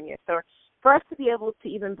California. So for us to be able to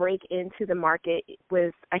even break into the market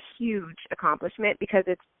was a huge accomplishment, because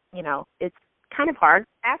it's kind of hard.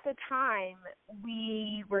 At the time,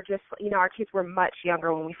 we were just, our kids were much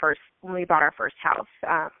younger when we bought our first house.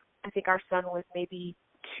 I think our son was maybe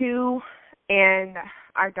 2, and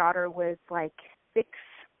our daughter was like 6,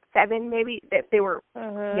 7, maybe. They were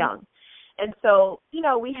young. And so,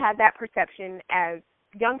 we had that perception as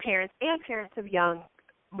young parents and parents of young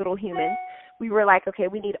little humans. We were like, okay,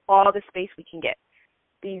 we need all the space we can get.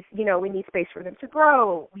 We need space for them to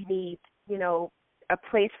grow. We need, a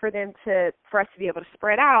place for us to be able to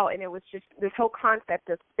spread out. And it was just this whole concept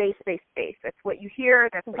of space. That's what you hear.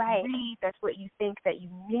 That's what you read. That's what you think that you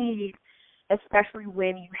need, especially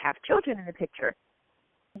when you have children in the picture.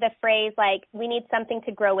 the phrase, like, we need something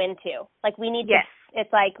to grow into. Like, we need yes. to,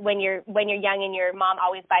 it's like when you're young and your mom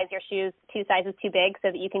always buys your shoes 2 sizes too big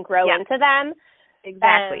so that you can grow into them.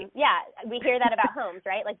 Exactly. Yeah, we hear that about homes,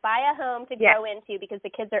 right? Like, buy a home to grow into because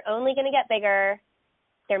the kids are only going to get bigger.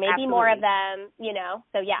 There may be more of them, you know.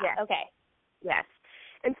 So, okay. Yes.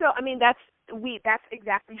 And so, I mean, that's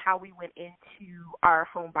exactly how we went into our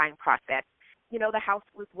home buying process. You know, the house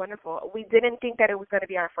was wonderful. We didn't think that it was going to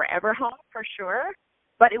be our forever home for sure,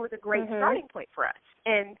 but it was a great starting point for us.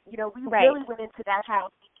 And, you know, we really went into that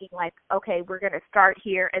house thinking like, okay, we're going to start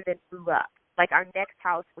here and then move up. Like our next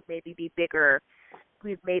house would maybe be bigger.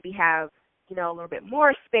 We'd maybe have, you know, a little bit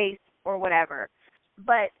more space or whatever.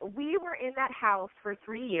 But we were in that house for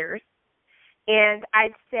 3 years, and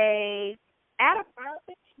I'd say at about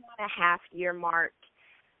the 2.5-year mark,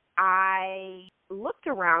 I looked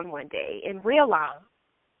around one day and realized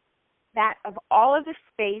that of all of the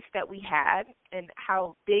space that we had and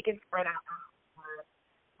how big and spread out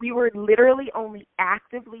we were literally only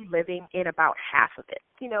actively living in about half of it.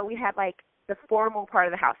 You know, we had like the formal part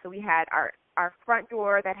of the house. So we had our front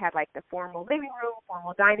door that had like the formal living room,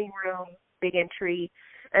 formal dining room, big entry,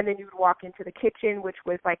 and then you would walk into the kitchen, which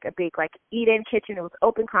was like a big like eat-in kitchen. It was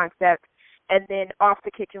open concept, and then off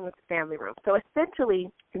the kitchen was the family room. So essentially,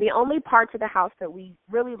 the only parts of the house that we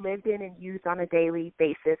really lived in and used on a daily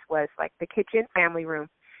basis was like the kitchen, family room,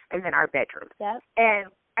 and then our bedroom. Yep. And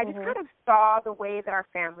I just kind of saw the way that our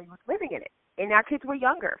family was living in it. And our kids were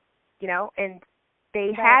younger, you know, and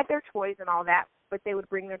they had their toys and all that, but they would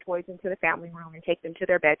bring their toys into the family room and take them to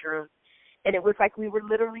their bedroom. And it was like we were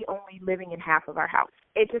literally only living in half of our house.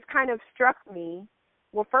 It just kind of struck me,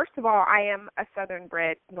 well, first of all, I am a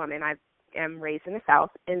Southern-bred woman. I am raised in the South.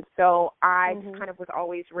 And so I just kind of was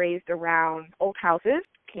always raised around old houses.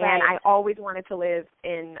 And I always wanted to live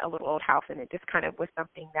in a little old house. And it just kind of was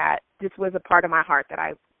something that just was a part of my heart that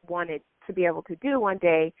I wanted to be able to do one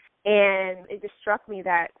day. And it just struck me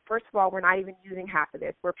that, first of all, we're not even using half of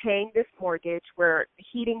this. We're paying this mortgage. We're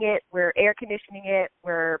heating it. We're air conditioning it.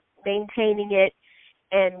 We're maintaining it.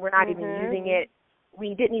 And we're not even using it.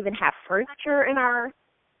 We didn't even have furniture in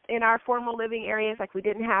our formal living areas. Like, we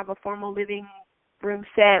didn't have a formal living room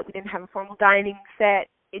set. We didn't have a formal dining set.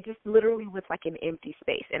 It just literally was like an empty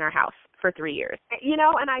space in our house for 3 years. You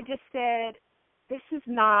know, and I just said, this is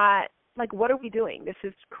not, like, what are we doing? This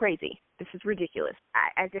is crazy. This is ridiculous.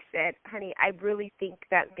 I just said, honey, I really think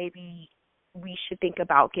that maybe we should think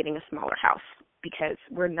about getting a smaller house because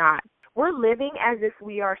we're living as if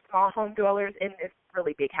we are small home dwellers in this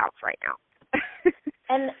really big house right now.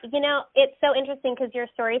 And, you know, it's so interesting because your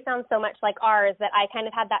story sounds so much like ours that I kind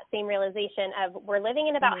of had that same realization of we're living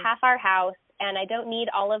in about half our house and I don't need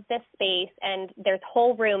all of this space and there's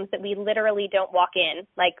whole rooms that we literally don't walk in.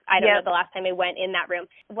 Like, I don't know the last time I went in that room.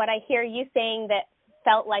 What I hear you saying that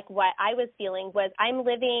felt like what I was feeling was I'm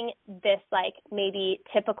living this like maybe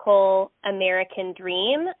typical American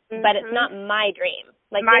dream, but it's not my dream.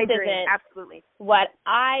 Like, my this dream, isn't absolutely what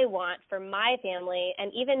I want for my family.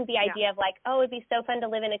 And even the idea of like, oh, it'd be so fun to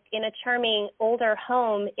live in a charming older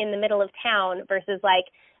home in the middle of town versus like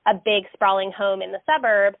a big sprawling home in the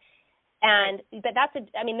suburb. But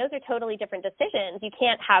those are totally different decisions. You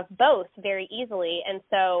can't have both very easily. And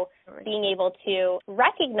so being able to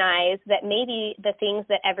recognize that maybe the things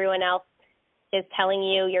that everyone else is telling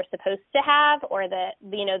you you're supposed to have, or that,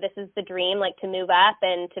 you know, this is the dream, like to move up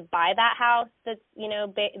and to buy that house that's, you know,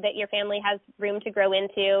 that your family has room to grow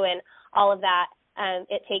into and all of that.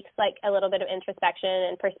 It takes like a little bit of introspection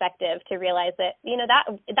and perspective to realize that, you know,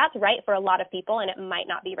 that's right for a lot of people and it might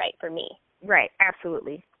not be right for me. Right.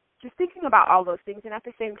 Absolutely. Just thinking about all those things. And at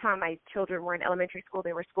the same time, my children were in elementary school.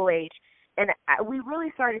 They were school age. And we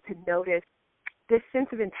really started to notice this sense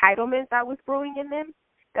of entitlement that was brewing in them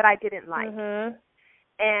that I didn't like.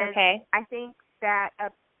 And I think that a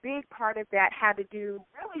big part of that had to do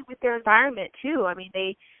really with their environment too. I mean,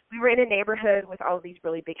 we were in a neighborhood with all these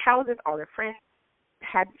really big houses. All their friends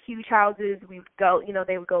had huge houses. We would go, you know,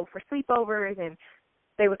 they would go for sleepovers and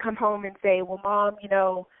they would come home and say, well, Mom, you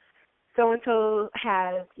know, so-and-so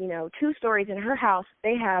has, you know, 2 stories in her house.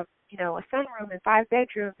 They have, you know, a sunroom and 5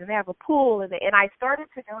 bedrooms and they have a pool. And I started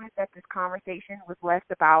to notice that this conversation was less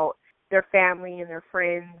about their family and their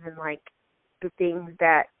friends and like the things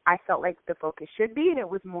that I felt like the focus should be, and it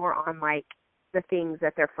was more on like the things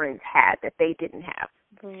that their friends had that they didn't have.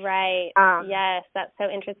 Right. Yes, that's so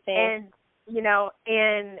interesting. And you know,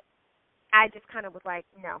 and I just kind of was like,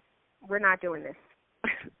 no, we're not doing this.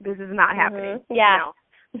 This is not happening. Yeah.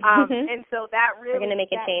 You know? And so that really, we're going to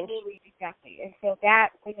make a change. Really, exactly. And so that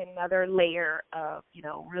was another layer of, you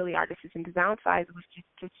know, really our decision to downsize was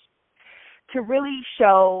just to really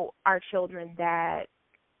show our children that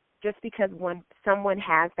just because someone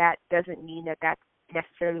has that doesn't mean that that's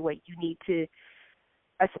necessarily what you need to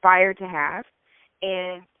aspire to have,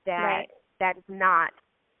 and that that is not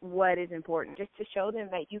what is important. Just to show them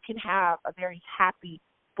that you can have a very happy,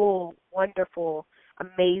 full, wonderful,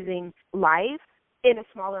 amazing life in a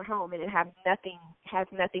smaller home, and it has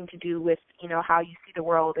nothing to do with, you know, how you see the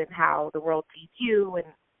world and how the world sees you and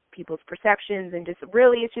people's perceptions, and just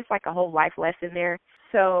really it's just like a whole life lesson there.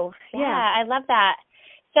 So yeah, I love that.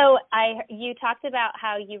 So you talked about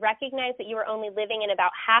how you recognized that you were only living in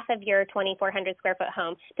about half of your 2,400 square foot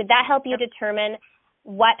home. Did that help you determine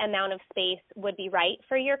what amount of space would be right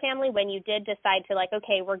for your family when you did decide to, like,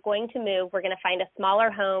 okay, we're going to move, we're going to find a smaller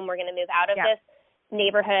home, we're going to move out of this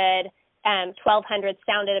neighborhood? 1,200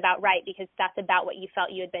 sounded about right because that's about what you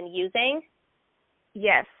felt you had been using?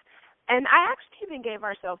 Yes. And I actually even gave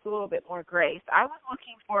ourselves a little bit more grace. I was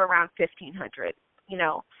looking for around 1,500, you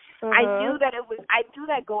know. I knew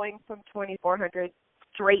that going from 2,400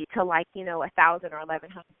 straight to, like, you know, 1,000 or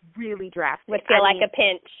 1,100 really drastic. Would feel like a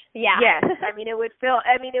pinch. Yeah. Yes.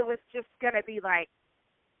 it was just going to be like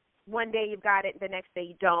one day you've got it, the next day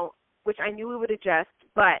you don't, which I knew we would adjust,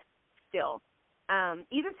 but still.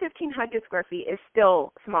 Even 1,500 square feet is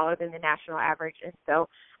still smaller than the national average. And so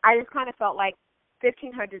I just kind of felt like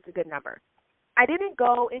 1,500 is a good number. I didn't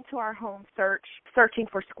go into our home searching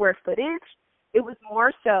for square footage. It was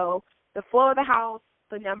more so the flow of the house,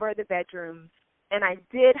 the number of the bedrooms. And I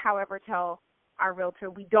did, however, tell our realtor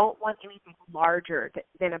we don't want anything larger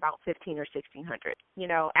than about 1,500 or 1,600. You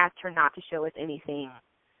know, asked her not to show us anything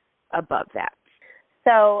above that.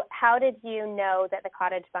 So how did you know that the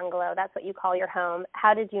cottage bungalow, that's what you call your home,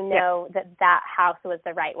 how did you know that house was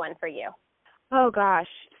the right one for you? Oh, gosh.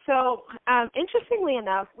 So interestingly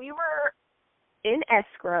enough, we were in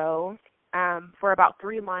escrow for about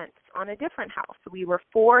 3 months on a different house. We were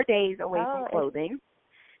 4 days away from closing.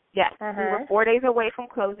 Yes, we were 4 days away from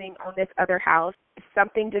closing on this other house.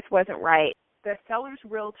 Something just wasn't right. The seller's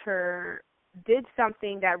realtor did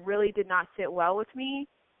something that really did not sit well with me,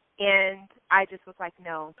 and I just was like,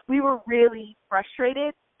 no. We were really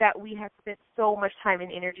frustrated that we had spent so much time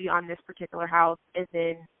and energy on this particular house and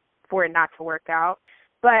then for it not to work out.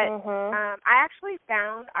 But I actually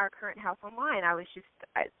found our current house online.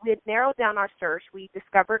 We had narrowed down our search. We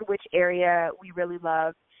discovered which area we really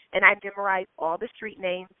loved, and I memorized all the street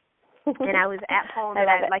names. And I was at home, and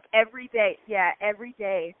every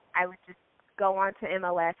day I would just go on to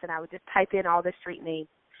MLS, and I would just type in all the street names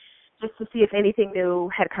just to see if anything new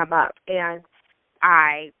had come up. And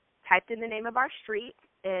I typed in the name of our street,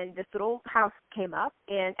 and this little house came up.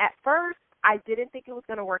 And at first, I didn't think it was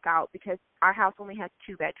going to work out because our house only has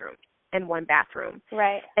 2 bedrooms and 1 bathroom.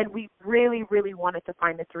 Right. And we really, really wanted to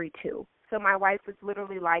find the 3-2. So my wife was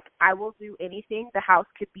literally like, I will do anything. The house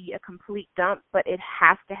could be a complete dump, but it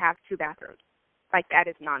has to have 2 bathrooms. Like, that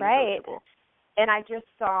is non-negotiable. Right. And I just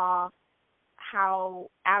saw how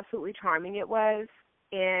absolutely charming it was.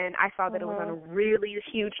 And I saw that it was on a really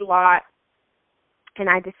huge lot. And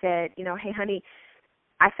I just said, you know, hey, honey,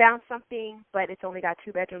 I found something, but it's only got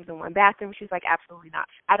 2 bedrooms and 1 bathroom. She's like, absolutely not.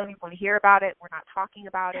 I don't even want to hear about it. We're not talking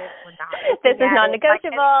about it. We're not. This is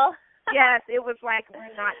non-negotiable. Yes, it was like,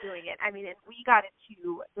 we're not doing it. I mean, and we got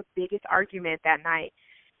into the biggest argument that night.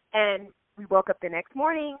 And we woke up the next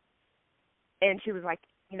morning, and she was like,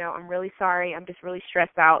 you know, I'm really sorry. I'm just really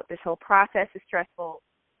stressed out. This whole process is stressful.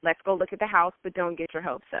 Let's go look at the house, but don't get your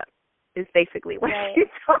hopes up, is basically what she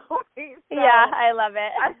told me. So, yeah, I love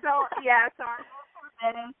it. So I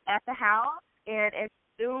met us at the house, and as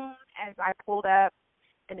soon as I pulled up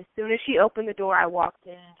and as soon as she opened the door, I walked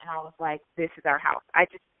in, and I was like, this is our house. I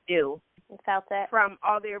just knew. You felt it? From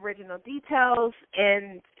all the original details,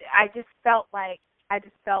 and I just felt like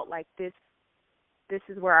this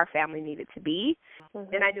is where our family needed to be.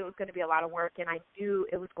 And I knew it was going to be a lot of work, and I knew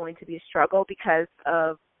it was going to be a struggle because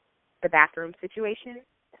of the bathroom situation.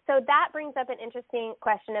 So that brings up an interesting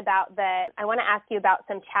question about I want to ask you about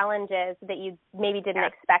some challenges that you maybe didn't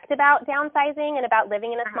expect about downsizing and about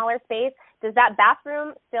living in a smaller space. Does that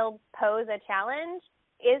bathroom still pose a challenge?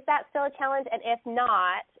 Is that still a challenge? And if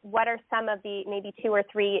not, what are some of the maybe 2 or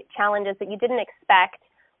 3 challenges that you didn't expect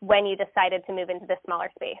when you decided to move into the smaller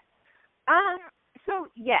space? So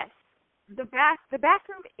yes, the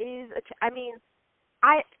bathroom is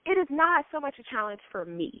it is not so much a challenge for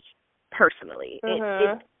me personally.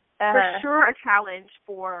 It's for sure a challenge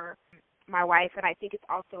for my wife, and I think it's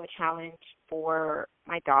also a challenge for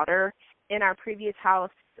my daughter. In our previous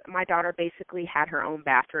house, my daughter basically had her own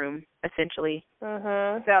bathroom, essentially.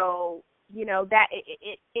 So, you know, that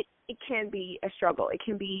it can be a struggle. It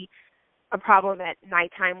can be a problem at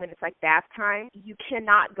nighttime when it's like bath time. You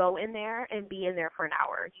cannot go in there and be in there for an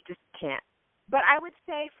hour. You just can't. But I would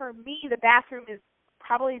say for me, the bathroom is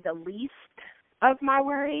probably the least of my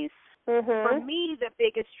worries. For me, the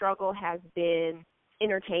biggest struggle has been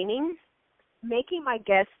entertaining, making my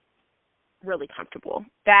guests really comfortable.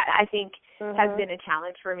 That, I think, has been a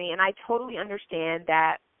challenge for me. And I totally understand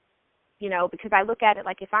that, you know, because I look at it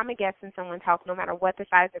like if I'm a guest in someone's house, no matter what the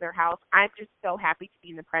size of their house, I'm just so happy to be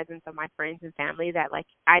in the presence of my friends and family that, like,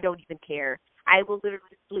 I don't even care. I will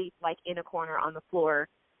literally sleep, like, in a corner on the floor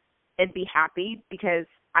and be happy because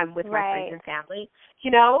I'm with my friends and family, you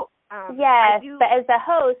know? Yes, but as a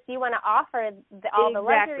host, you want to offer all the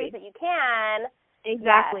luxuries that you can.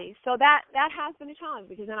 Exactly. Yes. So that has been a challenge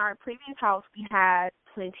because in our previous house, we had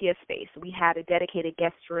plenty of space. We had a dedicated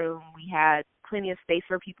guest room. We had plenty of space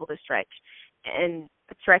for people to stretch and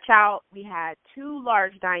stretch out. We had 2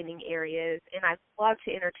 large dining areas, and I love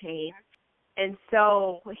to entertain. And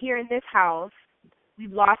so here in this house,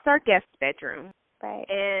 we've lost our guest bedroom. Right.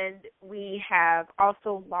 And we have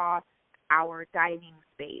also lost our dining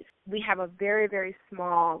space. We have a very, very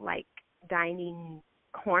small, like, dining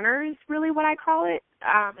corner is really what I call it.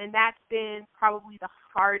 And that's been probably the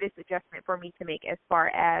hardest adjustment for me to make as far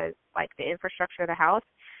as, like, the infrastructure of the house.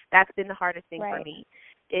 That's been the hardest thing for me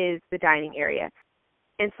is the dining area.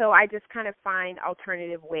 And so I just kind of find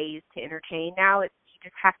alternative ways to entertain now. You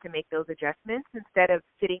just have to make those adjustments instead of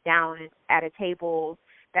sitting down at a table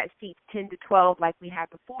that seats 10 to 12 like we had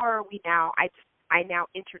before. I now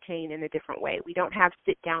entertain in a different way. We don't have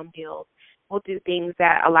sit-down meals. We'll do things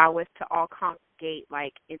that allow us to all congregate,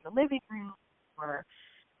 like, in the living room, or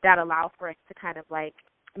that allow for us to kind of, like,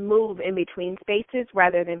 move in between spaces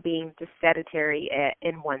rather than being just sedentary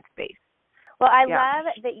in one space. Well, I love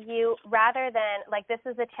that you, rather than, like, this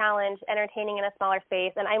is a challenge, entertaining in a smaller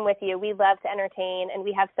space, and I'm with you. We love to entertain, and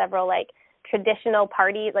we have several, like, traditional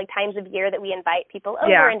parties, like, times of year that we invite people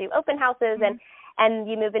over and do open houses, and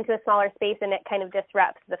you move into a smaller space, and it kind of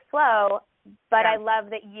disrupts the flow. But I love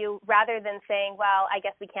that you, rather than saying, well, I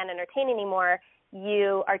guess we can't entertain anymore,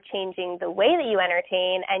 you are changing the way that you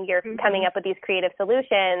entertain, and you're coming up with these creative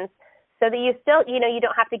solutions so that you still, you know, you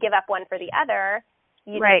don't have to give up one for the other.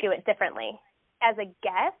 You just do it differently. As a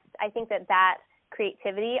guest, I think that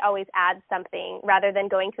creativity always adds something rather than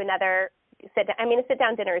going to another sit-down. I mean, a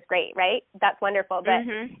sit-down dinner is great, right? That's wonderful. But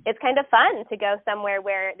it's kind of fun to go somewhere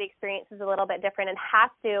where the experience is a little bit different and has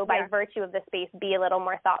to, by virtue of the space, be a little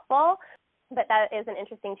more thoughtful. But that is an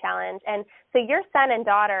interesting challenge. And so your son and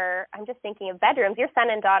daughter, I'm just thinking of bedrooms, your son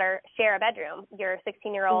and daughter share a bedroom, your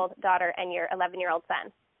 16-year-old daughter and your 11-year-old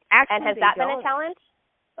son. Actually, and has that been a challenge?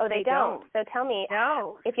 Oh, they don't. So tell me,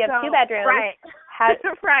 if you have 2 bedrooms,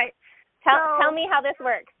 tell me how this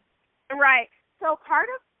works. Right. So part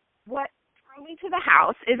of what drew me to the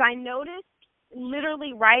house is I noticed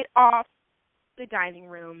literally right off the dining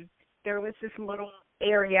room, there was this little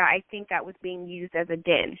area, I think, that was being used as a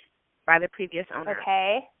den by the previous owner.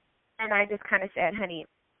 Okay. And I just kind of said, honey,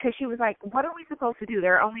 because she was like, what are we supposed to do?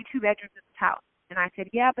 There are only 2 bedrooms in this house. And I said,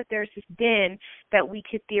 yeah, but there's this den that we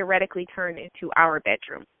could theoretically turn into our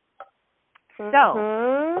bedroom.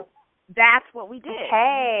 So that's what we did.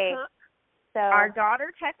 Okay. So our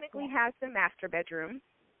daughter technically has the master bedroom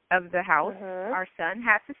of the house. Our son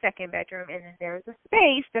has the second bedroom, and then there's a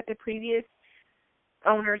space that the previous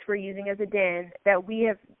owners were using as a den that we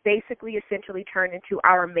have basically essentially turned into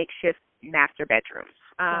our makeshift master bedroom.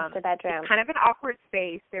 It's kind of an awkward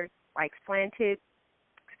space. There's, like, slanted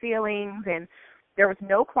ceilings, and there was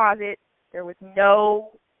no closet. There was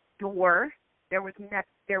no door. There was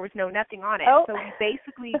no nothing on it. Oh. So we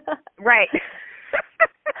basically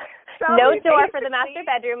So no door for the master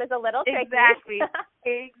bedroom is a little tricky.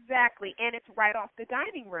 Exactly. And it's right off the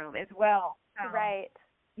dining room as well.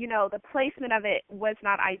 You know, the placement of it was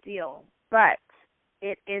not ideal, but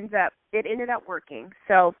it ended up working.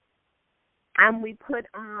 So we put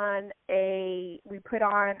on a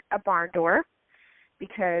barn door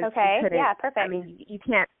because perfect. I mean, you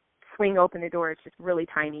can't swing open the door. It's just really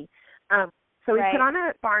tiny. So we put on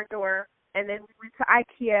a barn door, and then we went to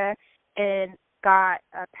IKEA and got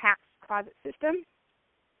a PAX closet system.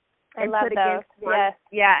 I love those.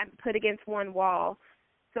 And put against one wall.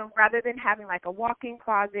 So rather than having, like, a walk-in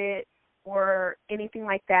closet or anything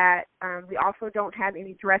like that, we also don't have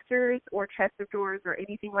any dressers or chest of drawers or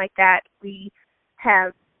anything like that. We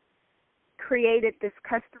have created this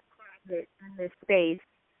custom closet in this space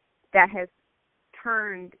that has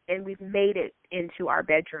turned, and we've made it into our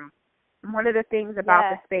bedroom. And one of the things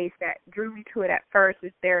about the space that drew me to it at first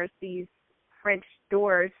is there's these French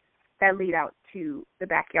doors that lead out to the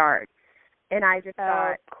backyard. And I just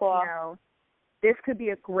thought, cool. You know, this could be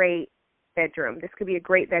a great bedroom. This could be a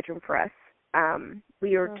great bedroom for us.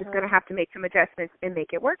 We are just going to have to make some adjustments and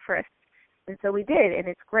make it work for us. And so we did, and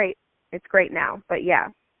it's great. It's great now. But, yeah,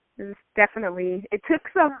 it took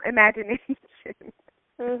some imagination.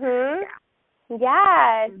 Mhm.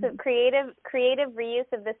 Yeah. So creative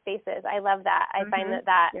reuse of the spaces. I love that. I find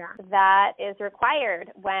that is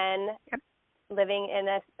required when living in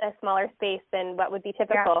a smaller space than what would be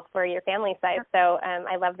typical for your family size. So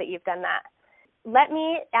I love that you've done that. Let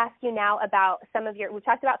me ask you now about we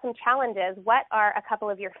talked about some challenges. What are a couple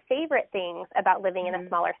of your favorite things about living in a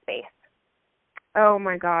smaller space? Oh,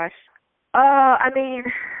 my gosh. I mean,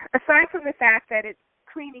 aside from the fact that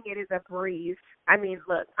cleaning it is a breeze. I mean,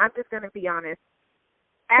 look, I'm just going to be honest.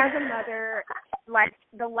 As a mother, like,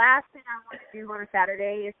 the last thing I want to do on a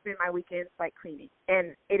Saturday is spend my weekends, like, cleaning.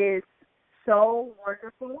 And it is so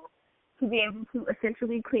wonderful to be able to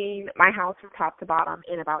essentially clean my house from top to bottom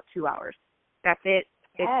in about 2 hours. That's it.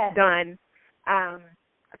 It's done.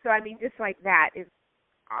 So, I mean, just like that is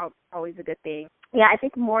always a good thing. Yeah, I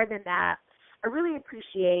think more than that, I really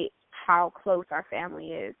appreciate how close our family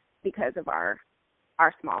is because of our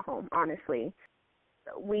small home, honestly.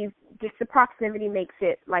 Just the proximity makes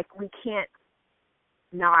it like we can't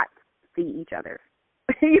not see each other.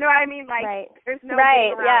 You know what I mean? Like, there's no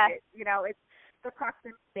way around it. You know, the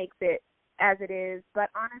proximity makes it as it is. But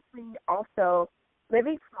honestly, also,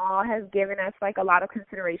 living small has given us, like, a lot of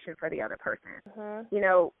consideration for the other person. Mm-hmm. You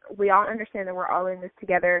know, we all understand that we're all in this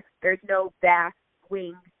together. There's no vast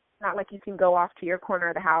wing. It's not like you can go off to your corner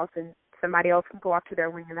of the house and somebody else can go off to their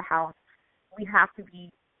wing of the house. We have to be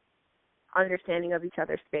understanding of each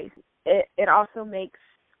other's space. It also makes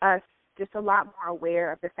us just a lot more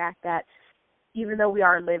aware of the fact that even though we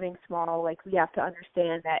are living small, like, we have to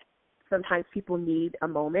understand that sometimes people need a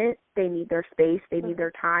moment. They need their space. They need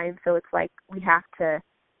their time. So it's like we have to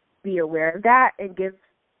be aware of that and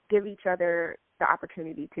give each other the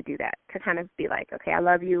opportunity to do that, to kind of be like, okay, I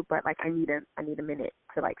love you, but, like, I need a minute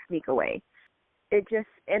to, like, sneak away. It just,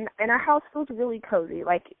 and our house feels really cozy.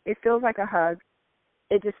 Like, it feels like a hug.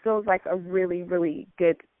 It just feels like a really, really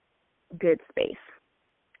good space.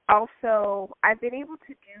 Also, I've been able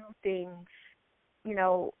to do things, you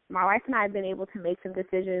know, my wife and I have been able to make some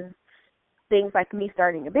decisions, things like me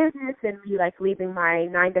starting a business and me, like, leaving my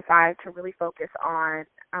 9-to-5 to really focus on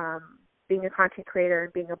being a content creator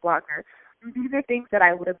and being a blogger. These are things that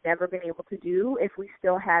I would have never been able to do if we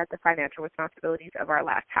still had the financial responsibilities of our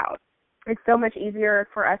last house. It's so much easier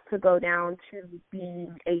for us to go down to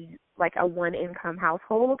being a one-income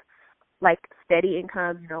household, like steady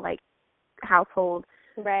income, you know, like household,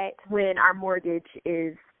 right, when our mortgage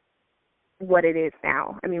is what it is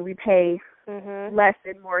now. I mean, we pay less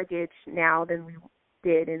in mortgage now than we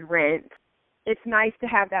did in rent. It's nice to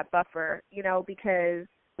have that buffer, you know, because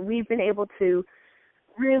we've been able to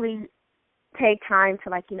really take time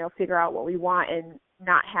to, like, you know, figure out what we want and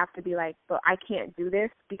not have to be like, but I can't do this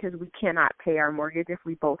because we cannot pay our mortgage if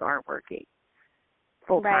we both aren't working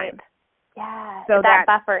full time. Right. Yeah. So that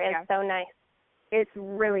buffer is so nice. It's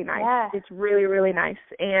really nice. Yeah. It's really, really nice.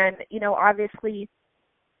 And, you know, obviously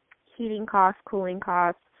heating costs, cooling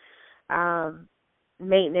costs,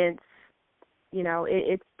 maintenance, you know,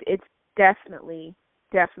 it's definitely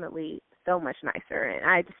so much nicer. And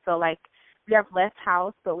I just feel like we have less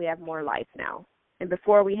house, but we have more life now. And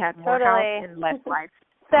before we had more house and less life.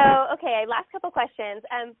 So, okay, last couple questions.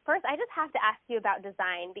 First, I just have to ask you about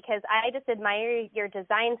design because I just admire your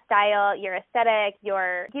design style, your aesthetic,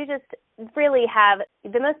 you just really have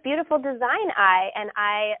the most beautiful design eye, and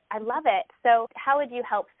I love it. So how would you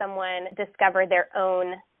help someone discover their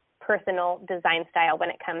own personal design style when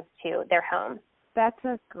it comes to their home? That's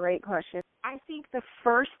a great question. I think the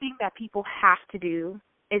first thing that people have to do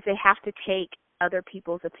is they have to take other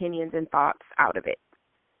people's opinions and thoughts out of it.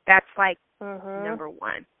 That's like number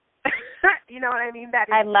one. You know what I mean?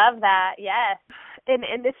 I love that, yes.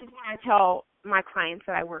 And this is what I tell my clients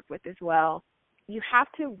that I work with as well. You have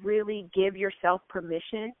to really give yourself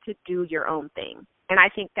permission to do your own thing. And I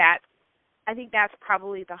think that's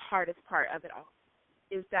probably the hardest part of it all,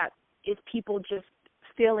 is people just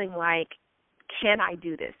feeling like, can I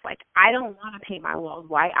do this? Like, I don't want to paint my walls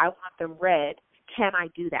white. I want them red. Can I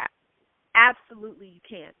do that? Absolutely, you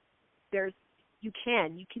can.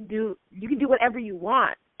 You can do whatever you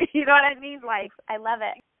want. You know what I mean? Like, I love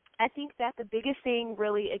it. I think that the biggest thing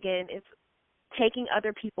really, again, is taking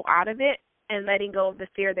other people out of it and letting go of the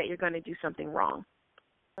fear that you're going to do something wrong.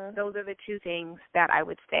 Those are the two things that I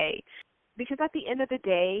would say. Because at the end of the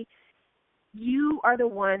day, you are the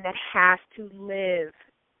one that has to live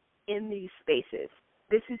in these spaces.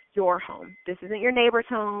 This is your home. This isn't your neighbor's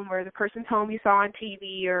home or the person's home you saw on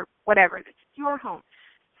TV or whatever. This is your home.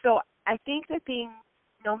 So I think the thing,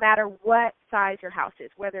 no matter what size your house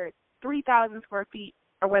is, whether it's 3,000 square feet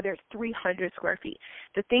or whether it's 300 square feet,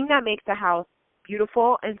 the thing that makes a house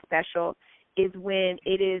beautiful and special is when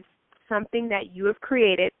it is something that you have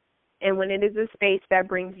created and when it is a space that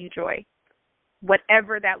brings you joy,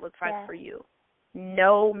 whatever that looks like for you,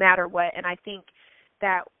 no matter what. And I think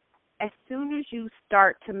that as soon as you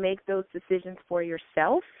start to make those decisions for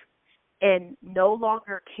yourself and no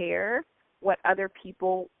longer care what other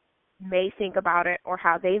people may think about it or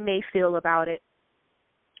how they may feel about it,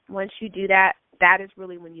 once you do that, that is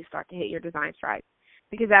really when you start to hit your design stride,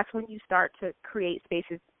 because that's when you start to create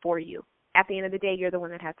spaces for you. At the end of the day, you're the one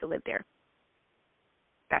that has to live there.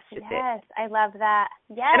 That's just it. Yes, I love that.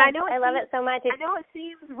 Yes, and I love it so much. I know it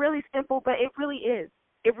seems really simple, but it really is.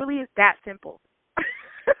 It really is that simple.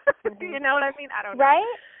 You know what I mean? I don't know.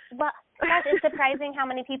 Right? Well, gosh, it's surprising how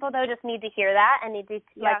many people, though, just need to hear that and need to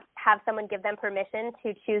have someone give them permission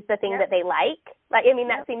to choose the thing that they like. Like, I mean,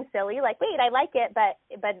 that seems silly. Like, wait, I like it, but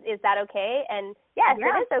is that okay? And yes, it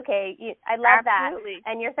is okay. I love that.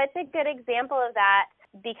 And you're such a good example of that,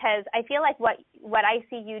 because I feel like what I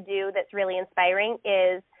see you do that's really inspiring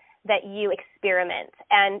is that you experiment.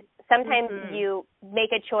 And sometimes you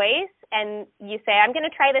make a choice and you say, I'm going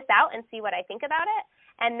to try this out and see what I think about it.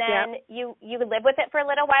 And then you live with it for a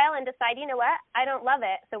little while and decide, you know what, I don't love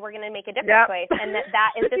it, so we're going to make a different choice. And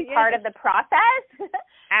that is just part of the process.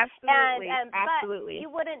 Absolutely. Absolutely. But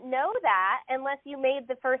you wouldn't know that unless you made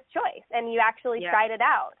the first choice and you actually tried it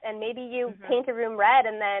out. And maybe you paint a room red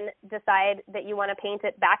and then decide that you want to paint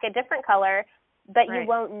it back a different color, but you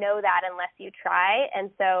won't know that unless you try. And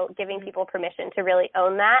so giving people permission to really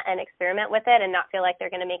own that and experiment with it and not feel like they're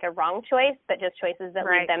going to make a wrong choice, but just choices that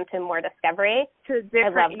lead them to more discovery. I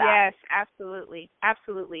love that. Yes, absolutely.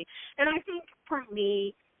 Absolutely. And I think for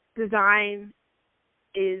me, design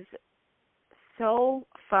is so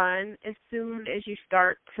fun as soon as you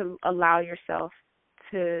start to allow yourself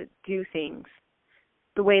to do things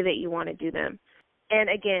the way that you want to do them. And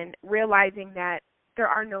again, realizing that there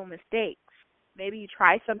are no mistakes. Maybe you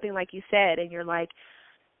try something like you said and you're like,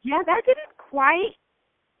 yeah, that didn't quite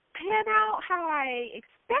pan out how I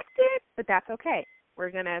expected, but that's okay.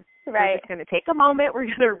 We're just gonna take a moment, we're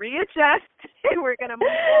gonna readjust, and we're gonna move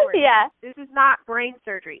forward. Yeah. This is not brain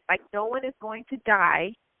surgery. Like, no one is going to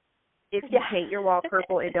die if you paint your wall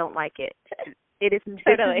purple and don't like it. This is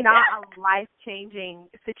not a life-changing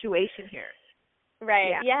situation here.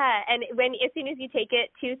 Right. Yeah. And as soon as you take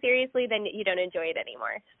it too seriously, then you don't enjoy it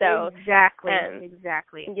anymore. So exactly.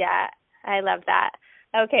 Yeah, I love that.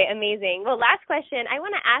 Okay, amazing. Well, last question. I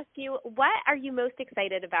want to ask you, what are you most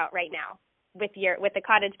excited about right now with the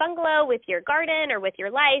cottage bungalow, with your garden, or with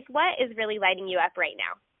your life? What is really lighting you up right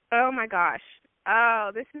now? Oh my gosh.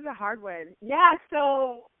 Oh, this is a hard one. Yeah.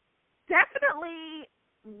 So definitely,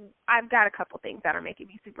 I've got a couple things that are making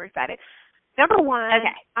me super excited. Number one.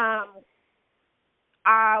 Okay.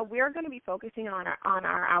 We're going to be focusing on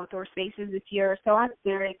our outdoor spaces this year, so I'm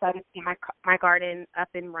very excited to get my garden up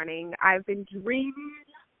and running. I've been dreaming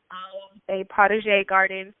of a potager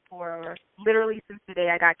garden for literally since the day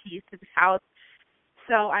I got keys to this house.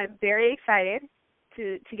 So I'm very excited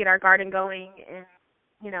to get our garden going and,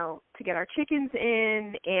 to get our chickens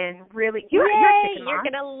in and really. You're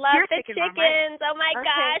going to love the chickens. Right? Oh, my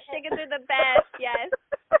gosh. Chickens are the best. Yes.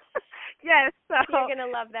 Yes. So you're going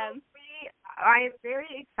to love them. I am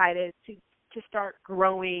very excited to start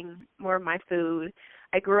growing more of my food.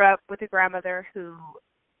 I grew up with a grandmother who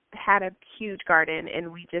had a huge garden,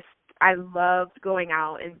 and I loved going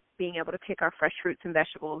out and being able to pick our fresh fruits and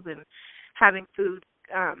vegetables and having food,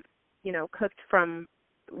 cooked from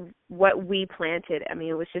what we planted. I mean,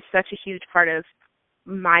 it was just such a huge part of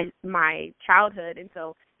my childhood, and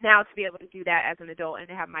so now to be able to do that as an adult and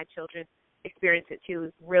to have my children experience it too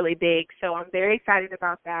is really big. So I'm very excited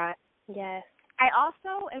about that. Yes. I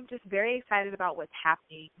also am just very excited about what's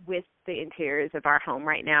happening with the interiors of our home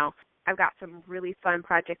right now. I've got some really fun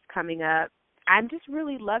projects coming up. I'm just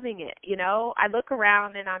really loving it, I look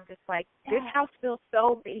around and I'm just like, this house feels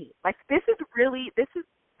so me. Like, this is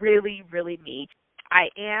really, really me. I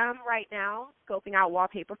am right now scoping out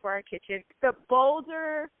wallpaper for our kitchen. The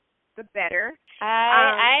bolder, the better.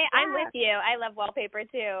 I'm with you. I love wallpaper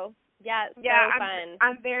too. Yeah, it's so fun.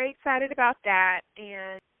 I'm very excited about that,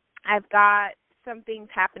 and I've got some things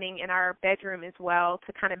happening in our bedroom as well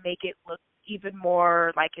to kind of make it look even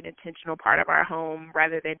more like an intentional part of our home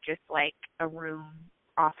rather than just like a room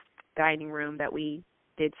off dining room that we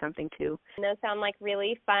did something to. Those sound like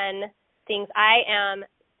really fun things. I am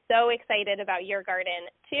so excited about your garden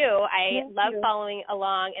too. I love following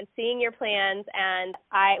along and seeing your plans, and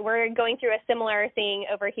we're going through a similar thing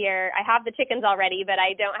over here. I have the chickens already, but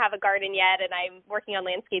I don't have a garden yet, and I'm working on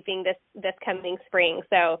landscaping this coming spring.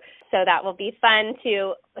 So that will be fun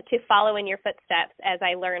to follow in your footsteps as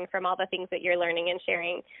I learn from all the things that you're learning and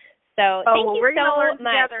sharing. So thank you we're so gonna learn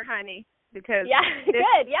much together, honey, because this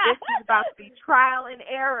is about to be trial and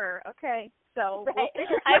error. Okay. So right.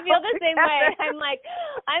 I feel the same way. I'm like,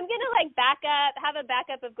 I'm going to have a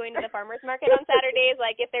backup of going to the farmer's market on Saturdays.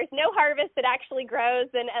 Like if there's no harvest that actually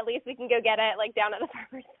grows, then at least we can go get it like down at the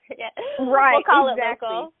farmer's market. Right. We'll call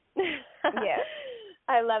exactly. it local. Yes.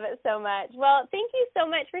 I love it so much. Well, thank you so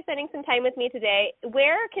much for spending some time with me today.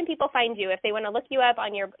 Where can people find you? If they want to look you up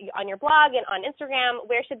on your blog and on Instagram,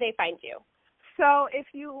 where should they find you? So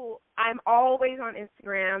I'm always on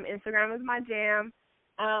Instagram. Instagram is my jam.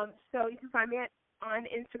 So you can find me on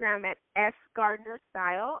Instagram at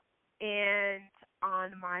sgardenerstyle, and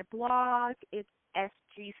on my blog, it's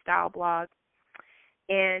SG Style Blog.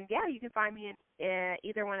 And yeah, you can find me in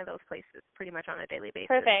either one of those places pretty much on a daily basis.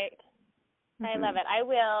 Perfect. I love it. I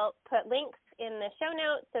will put links in the show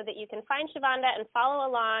notes so that you can find Shavonda and follow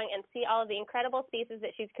along and see all of the incredible spaces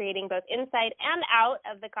that she's creating both inside and out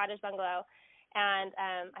of the cottage bungalow. And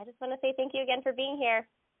I just want to say thank you again for being here.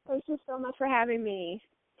 Thank you so much for having me.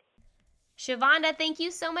 Shavonda, thank you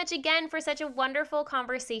so much again for such a wonderful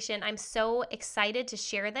conversation. I'm so excited to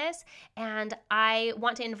share this, and I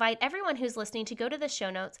want to invite everyone who's listening to go to the show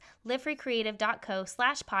notes,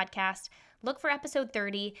 livefreecreative.co/podcast. Look for episode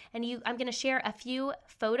 30, and I'm going to share a few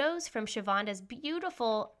photos from Shavonda's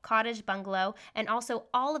beautiful cottage bungalow and also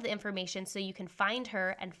all of the information so you can find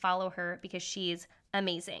her and follow her because she's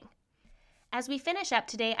amazing. As we finish up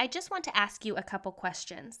today, I just want to ask you a couple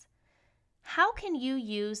questions. How can you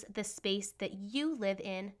use the space that you live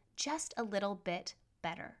in just a little bit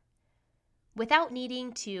better? Without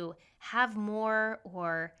needing to have more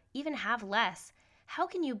or even have less, how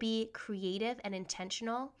can you be creative and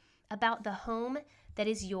intentional about the home that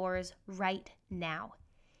is yours right now,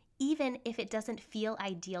 even if it doesn't feel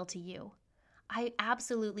ideal to you? I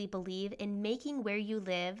absolutely believe in making where you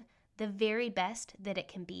live the very best that it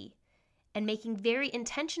can be, and making very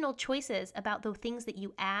intentional choices about the things that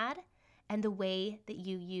you add and the way that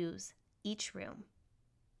you use each room.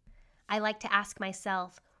 I like to ask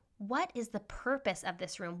myself, what is the purpose of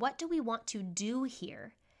this room? What do we want to do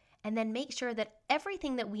here? And then make sure that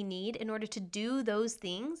everything that we need in order to do those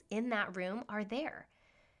things in that room are there.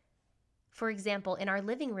 For example, in our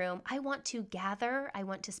living room, I want to gather, I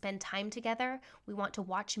want to spend time together, we want to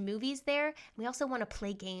watch movies there, and we also want to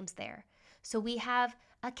play games there. So we have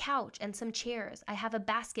a couch and some chairs. I have a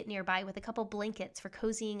basket nearby with a couple blankets for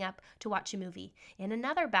cozying up to watch a movie. In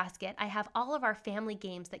another basket, I have all of our family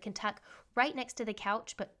games that can tuck right next to the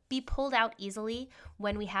couch but be pulled out easily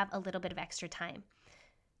when we have a little bit of extra time.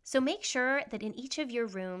 So make sure that in each of your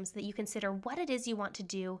rooms that you consider what it is you want to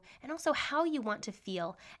do and also how you want to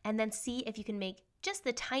feel, and then see if you can make just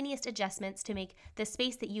the tiniest adjustments to make the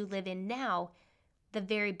space that you live in now the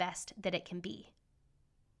very best that it can be.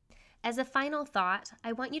 As a final thought,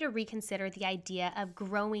 I want you to reconsider the idea of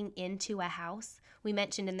growing into a house. We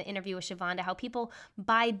mentioned in the interview with Shavonda how people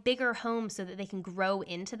buy bigger homes so that they can grow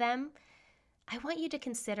into them. I want you to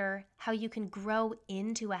consider how you can grow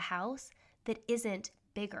into a house that isn't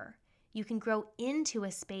bigger. You can grow into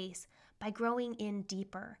a space by growing in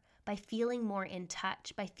deeper, by feeling more in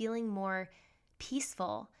touch, by feeling more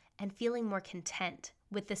peaceful and feeling more content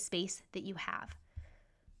with the space that you have.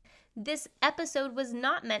 This episode was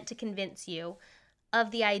not meant to convince you of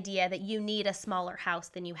the idea that you need a smaller house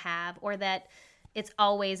than you have, or that it's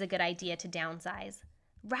always a good idea to downsize.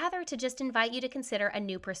 Rather, to just invite you to consider a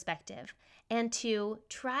new perspective and to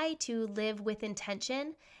try to live with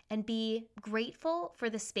intention and be grateful for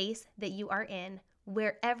the space that you are in,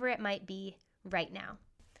 wherever it might be right now.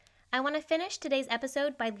 I want to finish today's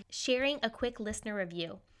episode by sharing a quick listener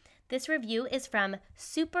review. This review is from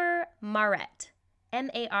Super Marette.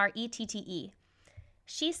 Marette.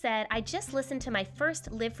 She said, I just listened to my first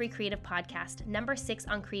Live Free Creative podcast, number 6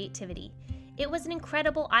 on creativity. It was an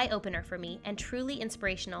incredible eye-opener for me and truly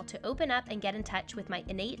inspirational to open up and get in touch with my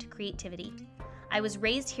innate creativity. I was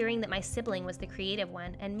raised hearing that my sibling was the creative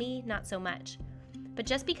one and me not so much. But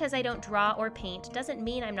just because I don't draw or paint doesn't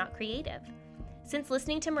mean I'm not creative. Since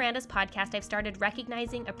listening to Miranda's podcast, I've started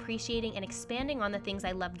recognizing, appreciating, and expanding on the things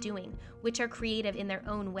I love doing, which are creative in their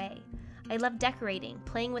own way. I love decorating,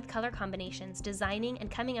 playing with color combinations, designing, and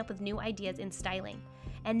coming up with new ideas in styling.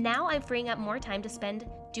 And now I'm freeing up more time to spend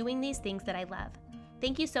doing these things that I love.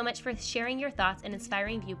 Thank you so much for sharing your thoughts and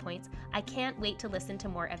inspiring viewpoints. I can't wait to listen to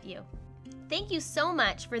more of you. thank you so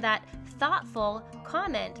much for that thoughtful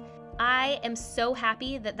comment. I am so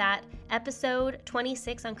happy that episode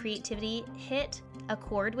 26 on creativity hit a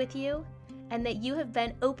chord with you, and that you have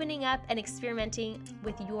been opening up and experimenting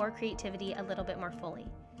with your creativity a little bit more fully.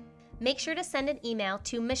 Make sure to send an email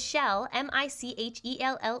to Michelle,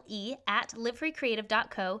 Michelle, at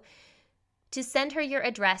livefreecreative.co to send her your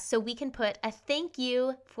address so we can put a thank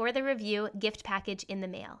you for the review gift package in the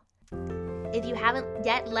mail. If you haven't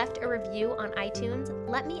yet left a review on iTunes,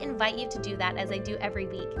 let me invite you to do that as I do every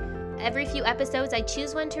week. Every few episodes, I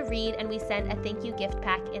choose one to read and we send a thank you gift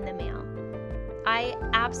pack in the mail. I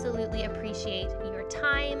absolutely appreciate your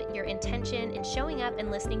time, your intention in showing up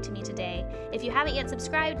and listening to me today. If you haven't yet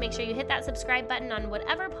subscribed, make sure you hit that subscribe button on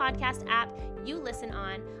whatever podcast app you listen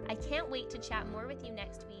on. I can't wait to chat more with you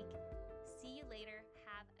next week. See you later.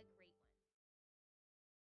 Have a great one.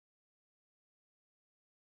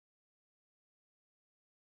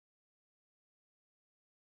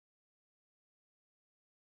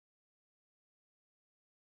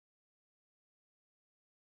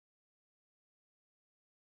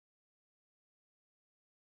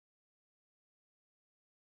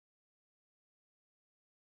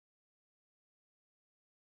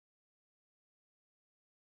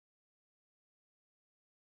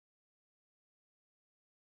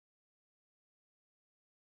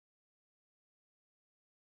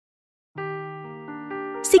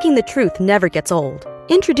 Seeking the truth never gets old.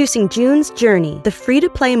 Introducing June's Journey, the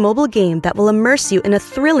free-to-play mobile game that will immerse you in a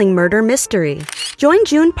thrilling murder mystery. Join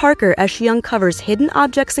June Parker as she uncovers hidden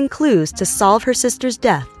objects and clues to solve her sister's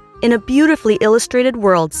death in a beautifully illustrated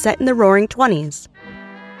world set in the Roaring '20s.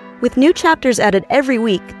 With new chapters added every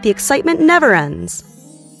week, the excitement never ends.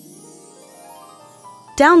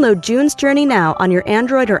 Download June's Journey now on your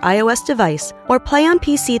Android or iOS device, or play on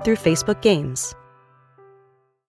PC through Facebook Games.